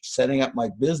money setting up my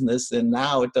business and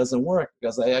now it doesn't work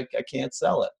because I can't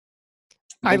sell it.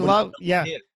 I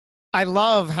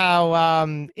love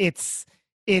how it's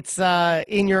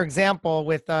in your example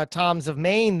with Tom's of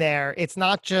Maine there. It's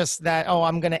not just that, oh,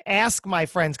 I'm going to ask my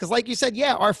friends. Because like you said,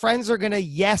 yeah, our friends are going to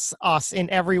yes us in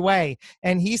every way.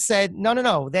 And he said,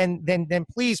 no, then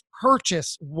please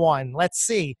purchase one. Let's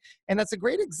see. And that's a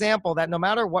great example that no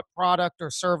matter what product or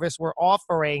service we're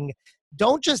offering,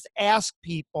 don't just ask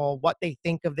people what they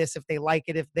think of this, if they like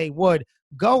it, if they would.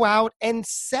 Go out and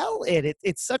sell it.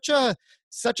 It's such a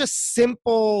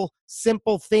simple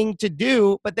thing to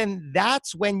do, but then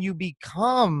that's when you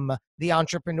become the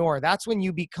entrepreneur. That's when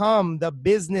you become the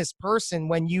business person,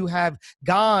 when you have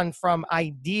gone from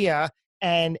idea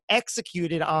and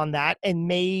executed on that and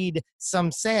made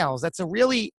some sales. That's a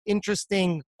really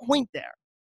interesting point there.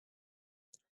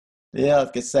 Yeah,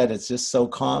 like I said, it's just so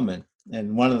common.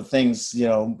 And one of the things, in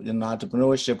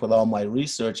entrepreneurship, with all my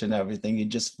research and everything, you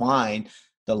just find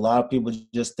that a lot of people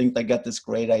just think they got this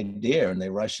great idea and they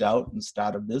rush out and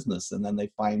start a business. And then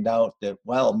they find out that,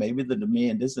 well, maybe the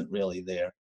demand isn't really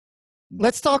there.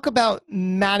 Let's talk about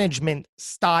management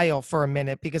style for a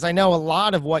minute, because I know a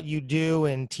lot of what you do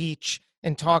and teach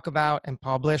and talk about and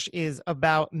publish is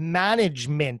about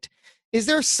management. Is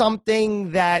there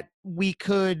something that we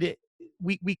could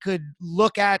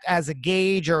look at as a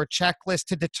gauge or a checklist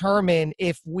to determine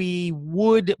if we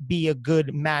would be a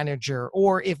good manager,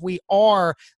 or if we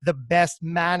are the best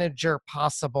manager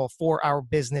possible for our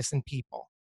business and people?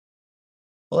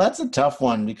 Well, that's a tough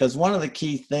one, because one of the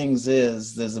key things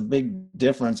is there's a big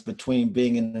difference between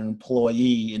being an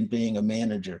employee and being a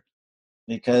manager.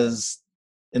 Because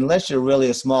unless you're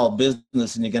really a small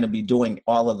business and you're going to be doing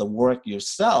all of the work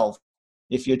yourself,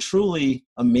 if you're truly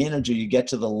a manager, you get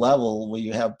to the level where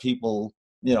you have people,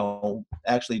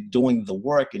 actually doing the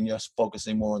work, and you're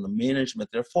focusing more on the management.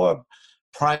 There are 4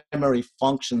 primary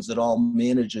functions that all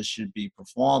managers should be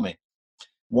performing.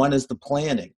 One is the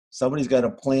planning. Somebody's got to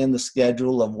plan the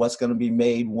schedule of what's going to be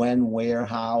made, when, where,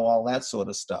 how, all that sort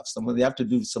of stuff. Somebody have to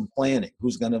do some planning.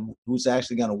 Who's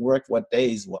actually going to work, what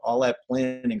days, all that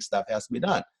planning stuff has to be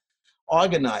done.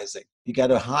 Organizing. You got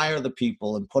to hire the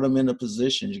people and put them into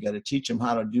positions. You got to teach them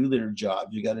how to do their job.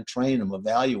 You got to train them,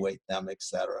 evaluate them,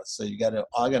 etc. So you got to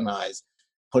organize,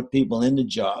 put people into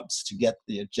jobs to get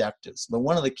the objectives. But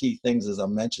one of the key things, as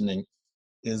I'm mentioning,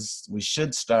 is we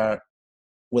should start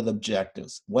with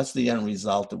objectives. What's the end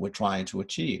result that we're trying to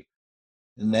achieve?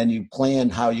 And then you plan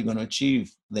how you're going to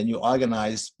achieve. Then you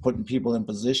organize, putting people in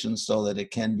positions so that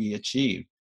it can be achieved.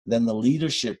 Then the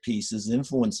leadership piece is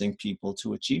influencing people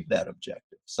to achieve that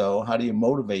objective. So how do you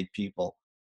motivate people?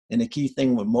 And the key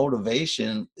thing with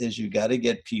motivation is you got to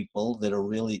get people that are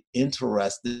really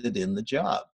interested in the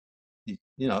job.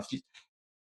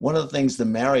 One of the things that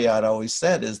Marriott always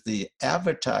said is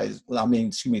attitudes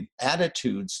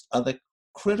are the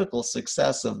critical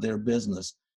success of their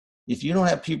business. If you don't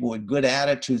have people with good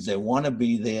attitudes, they want to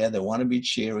be there, they want to be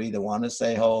cheery, they want to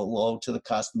say hello to the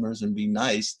customers and be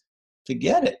nice,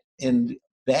 forget it. And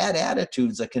bad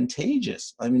attitudes are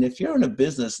contagious. I mean, if you're in a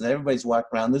business and everybody's walking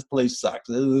around, this place sucks,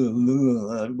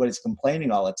 everybody's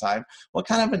complaining all the time, what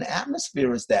kind of an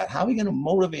atmosphere is that? How are you going to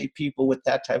motivate people with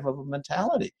that type of a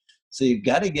mentality? So you've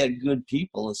got to get good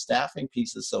people. The staffing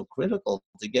piece is so critical,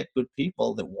 to get good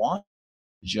people that want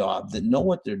a job, that know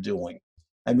what they're doing.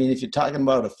 I mean, if you're talking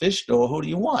about a fish store, who do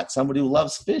you want? Somebody who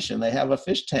loves fish and they have a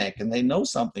fish tank and they know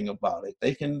something about it.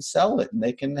 They can sell it and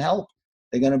they can help.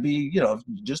 They're going to be,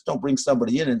 just don't bring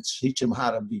somebody in and teach them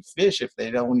how to be fish if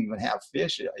they don't even have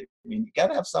fish. I mean, you got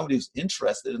to have somebody who's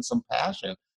interested in some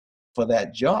passion for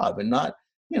that job, and not,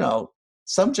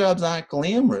 some jobs aren't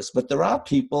glamorous, but there are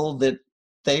people that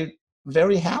they're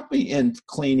very happy in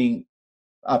cleaning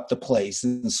up the place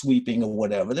and sweeping or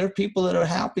whatever. There are people that are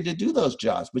happy to do those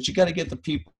jobs, but you got to get the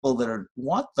people that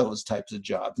want those types of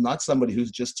jobs, not somebody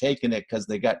who's just taking it because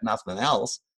they got nothing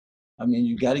else. I mean,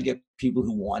 you got to get people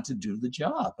who want to do the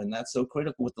job, and that's so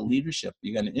critical with the leadership.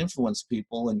 You got to influence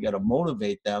people and you got to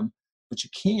motivate them, but you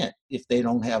can't if they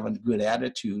don't have a good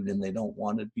attitude and they don't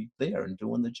want to be there and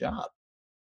doing the job.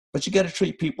 But you got to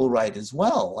treat people right as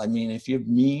well. I mean, if you're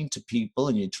mean to people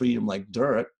and you treat them like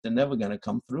dirt, they're never going to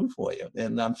come through for you.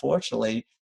 And unfortunately,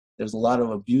 There's a lot of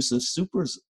abusive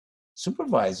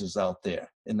supervisors out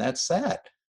there, and that's sad.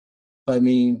 I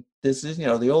mean, this is,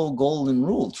 the old golden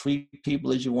rule: treat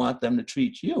people as you want them to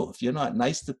treat you. If you're not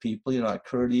nice to people, you're not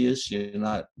courteous, you're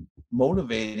not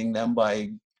motivating them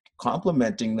by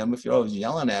complimenting them. If you're always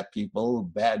yelling at people,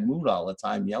 bad mood all the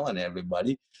time, yelling at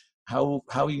everybody, how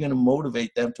are you going to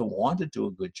motivate them to want to do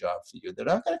a good job for you? They're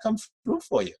not going to come through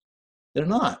for you. They're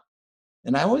not.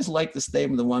 And I always like the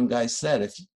statement the one guy said: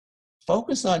 if you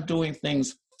focus on doing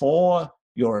things for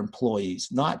your employees,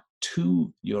 not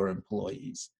to your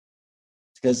employees,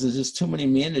 because there's just too many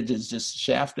managers just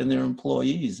shafting their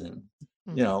employees. And,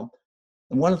 and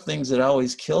one of the things that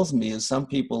always kills me is some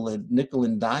people that nickel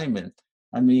and dime it.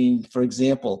 I mean, for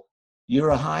example, you're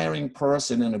a hiring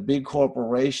person in a big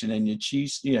corporation and you're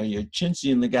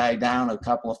chinching the guy down a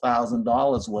couple of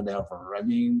 $1,000s, whatever. I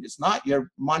mean, it's not your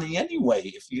money anyway.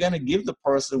 If you're going to give the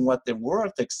person what they're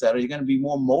worth, et cetera, you're going to be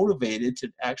more motivated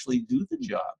to actually do the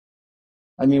job.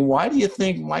 I mean, why do you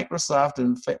think Microsoft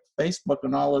and Facebook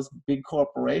and all those big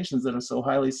corporations that are so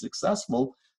highly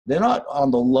successful, they're not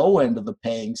on the low end of the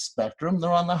paying spectrum, they're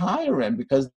on the higher end,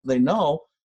 because they know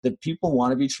that people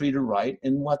want to be treated right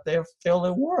in what they feel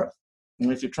they're worth.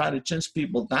 And if you're trying to chinch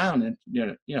people down and,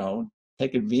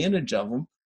 take advantage of them,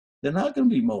 they're not going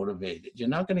to be motivated. You're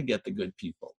not going to get the good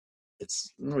people.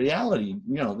 It's in reality,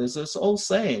 there's this old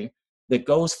saying that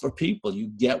goes for people: you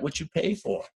get what you pay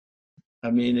for. I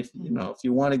mean, if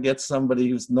you want to get somebody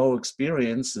who's no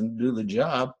experience and do the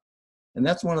job, and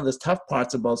that's one of the tough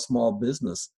parts about small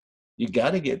business, you got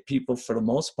to get people, for the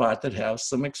most part, that have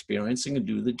some experience and can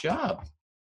do the job.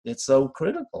 It's so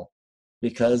critical,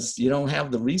 because you don't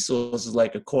have the resources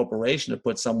like a corporation to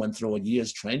put someone through a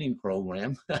year's training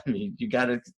program. I mean,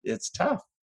 it's tough.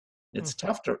 It's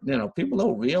tough to, people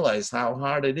don't realize how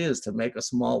hard it is to make a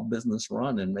small business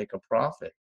run and make a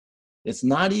profit. It's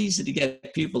not easy to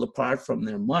get people apart from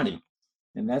their money.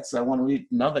 And I want to read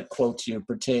another quote to you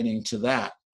pertaining to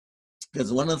that.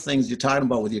 Because one of the things you're talking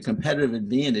about with your competitive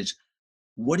advantage,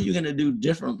 what are you going to do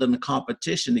different than the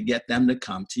competition to get them to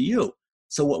come to you?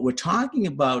 So what we're talking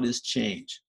about is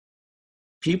change.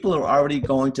 People are already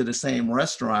going to the same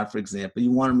restaurant, for example.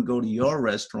 You want them to go to your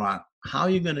restaurant. How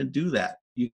are you going to do that?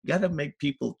 You got to make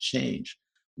people change.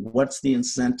 What's the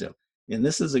incentive? And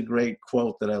this is a great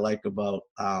quote that I like about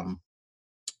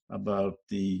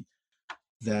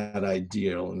that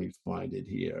idea. Let me find it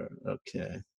here.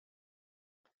 Okay.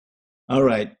 All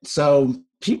right. So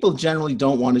people generally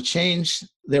don't want to change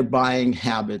their buying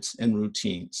habits and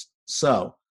routines.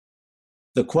 So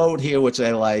the quote here, which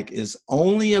I like, is: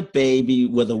 only a baby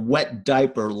with a wet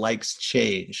diaper likes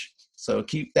change. So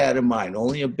keep that in mind.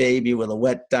 Only a baby with a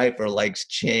wet diaper likes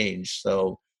change.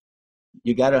 So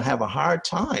you got to have a hard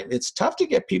time. It's tough to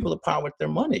get people to part with their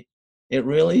money. It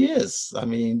really is. I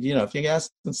mean, if you're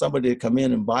asking somebody to come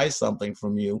in and buy something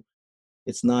from you,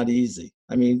 it's not easy.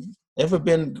 I mean, ever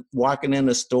been walking in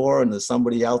a store and there's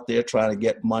somebody out there trying to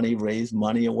get money, raise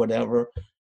money or whatever?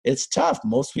 It's tough.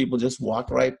 Most people just walk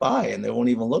right by and they won't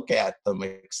even look at them,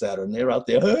 et cetera. And they're out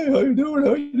there: hey, how you doing?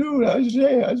 How you doing? How's your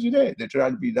day? How's your day? They're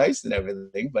trying to be nice and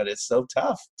everything, but it's so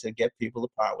tough to get people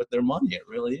to part with their money. It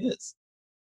really is.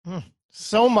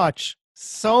 So much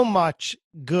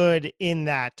good in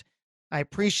that. I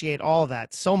appreciate all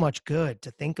that. So much good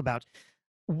to think about.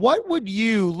 What would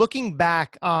you, looking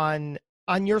back on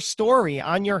your story,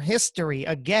 on your history,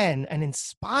 again, an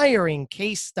inspiring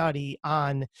case study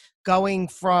on going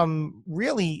from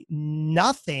really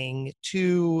nothing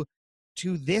to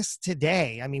this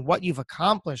today. I mean, what you've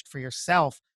accomplished for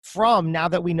yourself from, now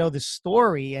that we know the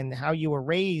story and how you were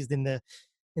raised in the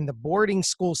boarding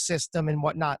school system and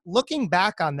whatnot. Looking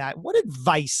back on that, what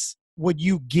advice would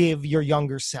you give your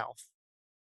younger self?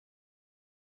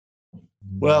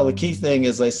 Well, the key thing,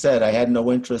 as I said, I had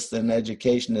no interest in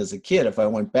education as a kid. If I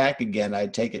went back again,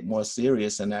 I'd take it more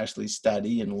serious and actually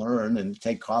study and learn and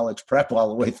take college prep all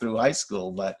the way through high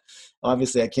school. But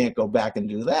obviously I can't go back and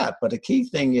do that. But the key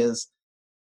thing is,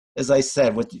 as I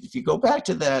said, if you go back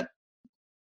to that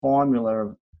formula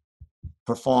of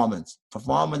performance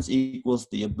equals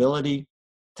the ability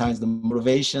times the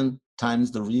motivation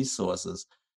times the resources.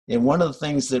 And one of the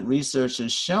things that research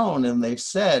has shown, and they've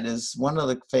said, is one of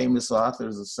the famous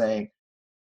authors is saying,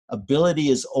 ability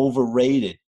is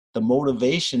overrated. The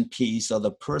motivation piece, or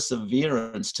the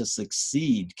perseverance to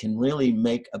succeed, can really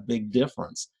make a big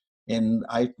difference. And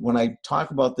when I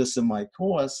talk about this in my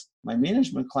course, my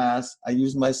management class, I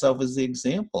use myself as the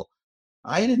example.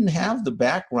 I didn't have the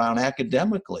background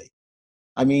academically.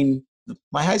 I mean,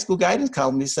 my high school guidance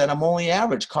counselor said, I'm only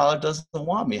average. College doesn't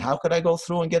want me. How could I go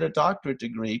through and get a doctorate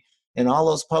degree And all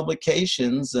those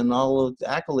publications and all the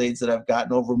accolades that I've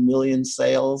gotten, over 1 million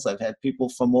sales. I've had people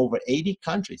from over 80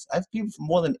 countries. I have people from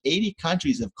more than 80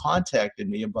 countries have contacted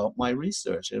me about my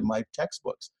research and my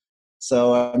textbooks.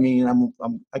 So, I mean,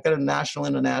 I got a national,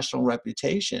 international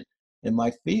reputation in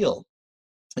my field.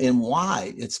 And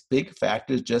why? It's big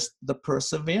factor is just the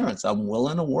perseverance. I'm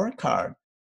willing to work hard.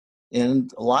 And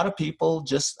a lot of people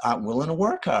just aren't willing to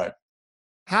work hard.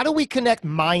 How do we connect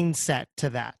mindset to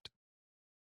that?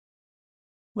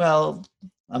 Well,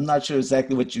 I'm not sure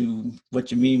exactly what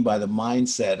you mean by the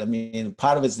mindset. I mean,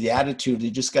 part of it's the attitude.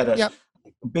 You just got to, Yep.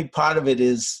 a big part of it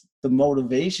is the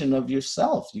motivation of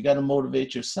yourself. You got to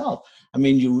motivate yourself. I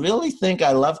mean, you really think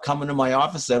I love coming to my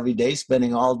office every day,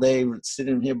 spending all day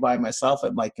sitting here by myself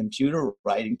at my computer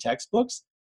writing textbooks?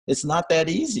 It's not that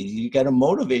easy. You got to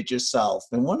motivate yourself.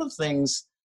 And one of the things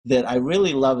that I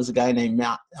really love is a guy named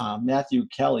Matthew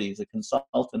Kelly. He's a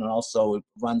consultant and also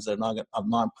runs a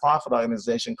nonprofit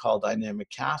organization called Dynamic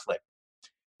Catholic.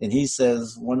 And he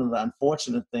says one of the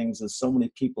unfortunate things is so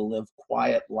many people live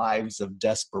quiet lives of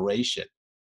desperation.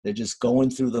 They're just going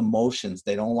through the motions.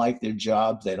 They don't like their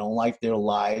jobs. They don't like their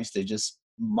lives. They're just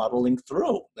muddling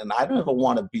through. And I don't ever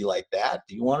want to be like that.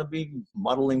 Do you want to be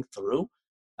muddling through?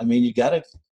 I mean, you got to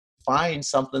find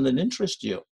something that interests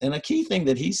you. And a key thing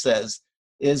that he says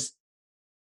is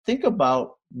think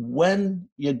about when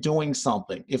you're doing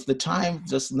something. If the time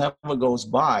just never goes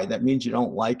by, that means you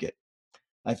don't like it.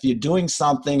 If you're doing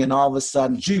something and all of a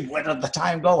sudden, gee, where did the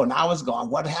time go? An hour's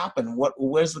gone. What happened?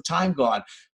 Where's the time gone?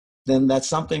 Then that's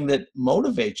something that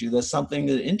motivates you. That's something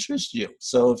that interests you.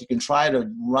 So if you can try to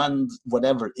run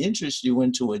whatever interests you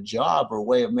into a job or a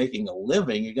way of making a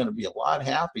living, you're going to be a lot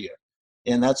happier.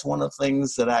 And that's one of the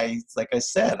things that like I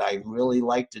said, I really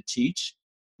like to teach,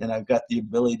 and I've got the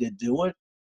ability to do it.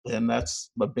 And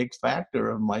that's a big factor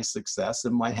of my success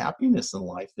and my happiness in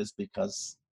life, is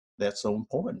because that's so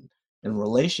important. And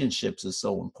relationships is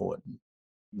so important.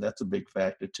 That's a big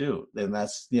factor too. And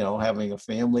that's, having a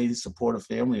family, supportive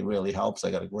family really helps. I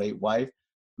got a great wife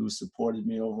who supported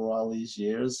me over all these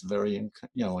years, very,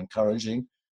 encouraging.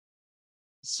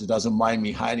 She doesn't mind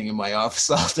me hiding in my office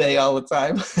all day, all the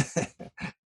time.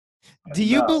 Do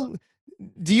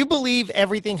you believe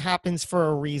everything happens for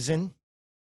a reason?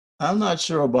 I'm not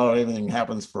sure about everything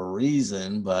happens for a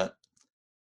reason, but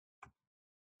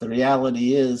the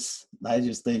reality is, I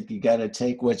just think you got to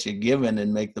take what you're given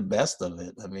and make the best of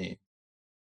it. I mean,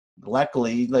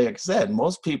 luckily, like I said,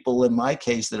 most people in my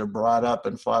case that are brought up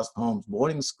in foster homes,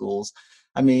 boarding schools,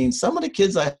 I mean, some of the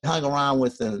kids I hung around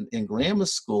with in grammar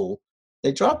school,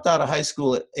 they dropped out of high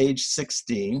school at age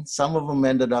 16. Some of them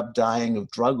ended up dying of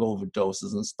drug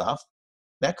overdoses and stuff.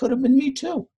 That could have been me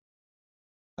too.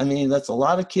 I mean, that's a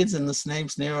lot of kids in the same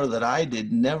scenario that I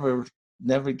did never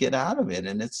get out of it.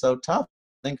 And it's so tough.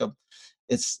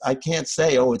 I can't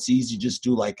say, oh, it's easy, just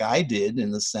do like I did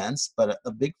in the sense, but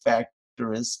a big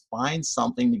factor is find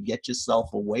something to get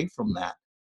yourself away from that.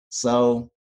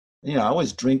 So, I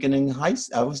was drinking in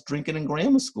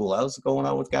grammar school. I was going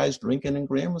out with guys drinking in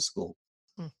grammar school.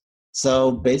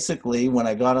 So basically, when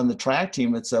I got on the track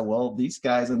team, it said, well, these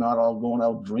guys are not all going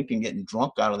out drinking, getting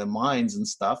drunk out of their minds and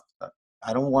stuff.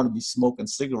 I don't want to be smoking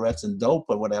cigarettes and dope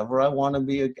or whatever. I want to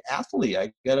be an athlete.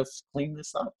 I got to clean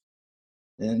this up.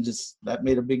 And just that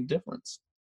made a big difference.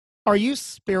 Are you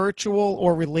spiritual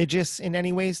or religious in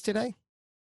any ways today?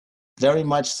 Very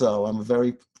much so. I'm a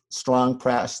very strong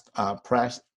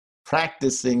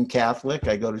practicing Catholic.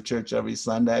 I go to church every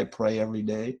Sunday. I pray every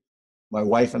day. My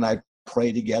wife and I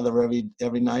pray together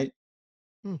every night.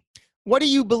 What do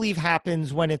you believe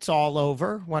happens when it's all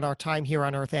over, when our time here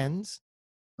on earth ends?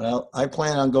 Well, I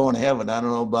plan on going to heaven. I don't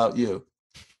know about you.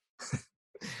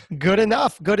 Good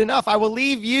enough. Good enough. I will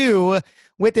leave you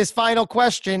with this final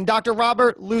question. Dr.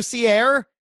 Robert Lussiere,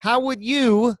 how would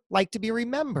you like to be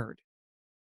remembered?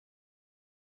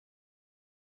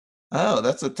 Oh,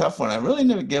 that's a tough one. I really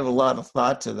never give a lot of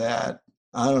thought to that.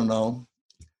 I don't know.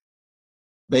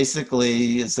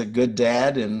 Basically, it's a good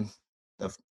dad and an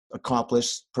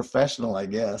accomplished professional, I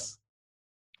guess.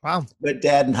 Wow. Good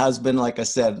dad and husband, like I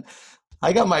said.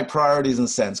 I got my priorities in a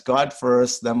sense. God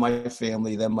first, then my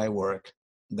family, then my work,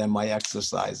 then my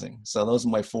exercising. So those are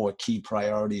my 4 key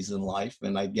priorities in life,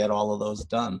 and I get all of those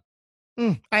done.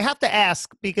 I have to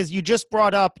ask, because you just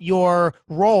brought up your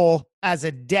role as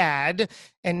a dad,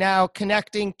 and now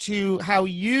connecting to how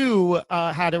you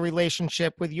had a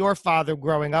relationship with your father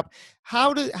growing up.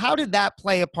 How did that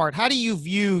play a part? How do you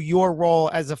view your role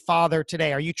as a father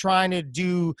today? Are you trying to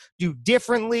do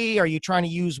differently? Are you trying to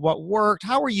use what worked?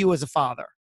 How are you as a father?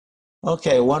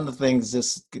 Okay, one of the things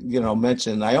just,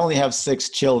 mentioned, I only have 6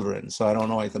 children, so I don't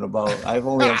know anything about, I've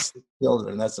only have 6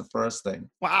 children. That's the first thing.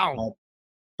 Wow.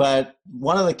 But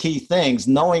one of the key things,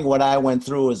 knowing what I went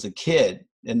through as a kid,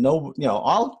 and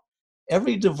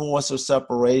every divorce or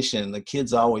separation, the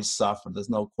kids always suffer. There's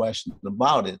no question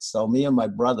about it. So me and my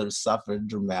brothers suffered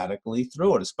dramatically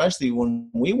through it, especially when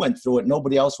we went through it,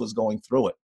 nobody else was going through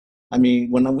it. I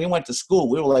mean, when we went to school,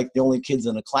 we were like the only kids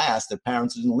in the class that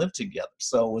parents didn't live together.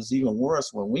 So it was even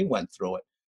worse when we went through it.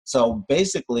 So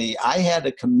basically, I had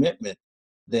a commitment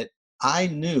that I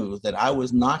knew that I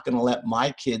was not going to let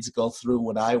my kids go through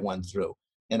what I went through.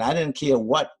 And I didn't care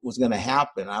what was going to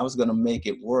happen. I was going to make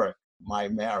it work, my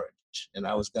marriage. And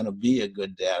I was going to be a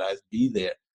good dad. I'd be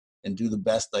there and do the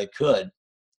best I could.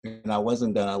 And I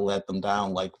wasn't going to let them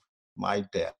down like my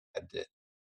dad did.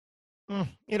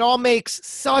 It all makes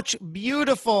such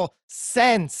beautiful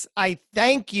sense. I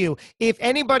thank you. If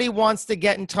anybody wants to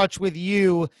get in touch with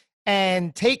you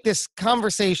and take this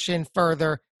conversation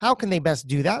further, how can they best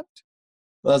do that?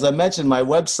 Well, as I mentioned, my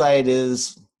website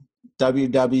is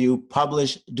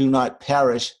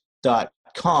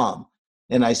www.publishdonotperish.com.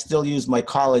 And I still use my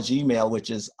college email, which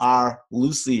is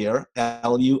rlussier,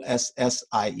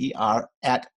 Lussier,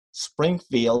 at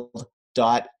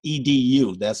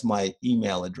springfield.edu. That's my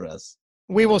email address.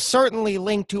 We will certainly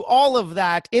link to all of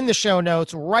that in the show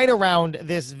notes right around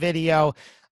this video.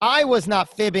 I was not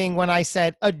fibbing when I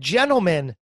said a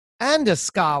gentleman and a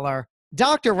scholar.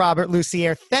 Dr. Robert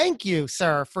Lussier, thank you,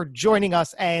 sir, for joining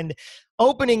us and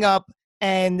opening up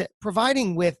and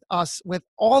providing with us with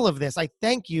all of this. I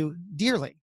thank you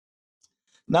dearly.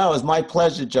 No, it was my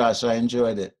pleasure, Josh. I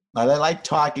enjoyed it. I like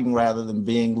talking rather than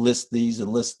being list these and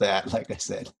list that, like I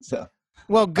said. So,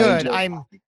 well, good. I'm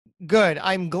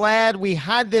glad we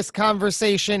had this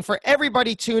conversation. For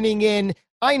everybody tuning in,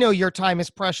 I know your time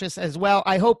is precious as well.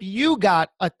 I hope you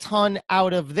got a ton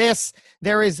out of this.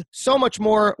 There is so much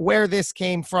more where this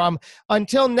came from.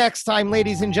 Until next time,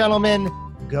 ladies and gentlemen,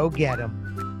 go get 'em.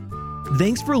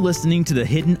 Thanks for listening to the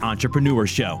Hidden Entrepreneur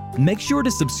Show. Make sure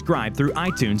to subscribe through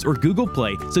iTunes or Google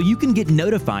Play so you can get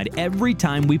notified every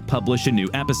time we publish a new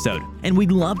episode. And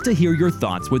we'd love to hear your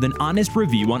thoughts with an honest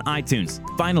review on iTunes.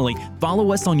 Finally,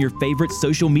 follow us on your favorite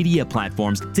social media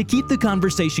platforms to keep the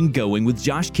conversation going with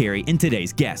Josh Carey and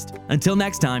today's guest. Until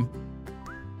next time.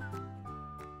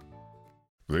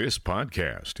 This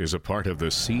podcast is a part of the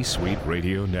C-Suite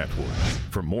Radio Network.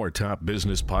 For more top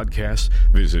business podcasts,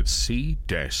 visit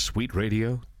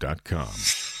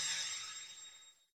c-suiteradio.com.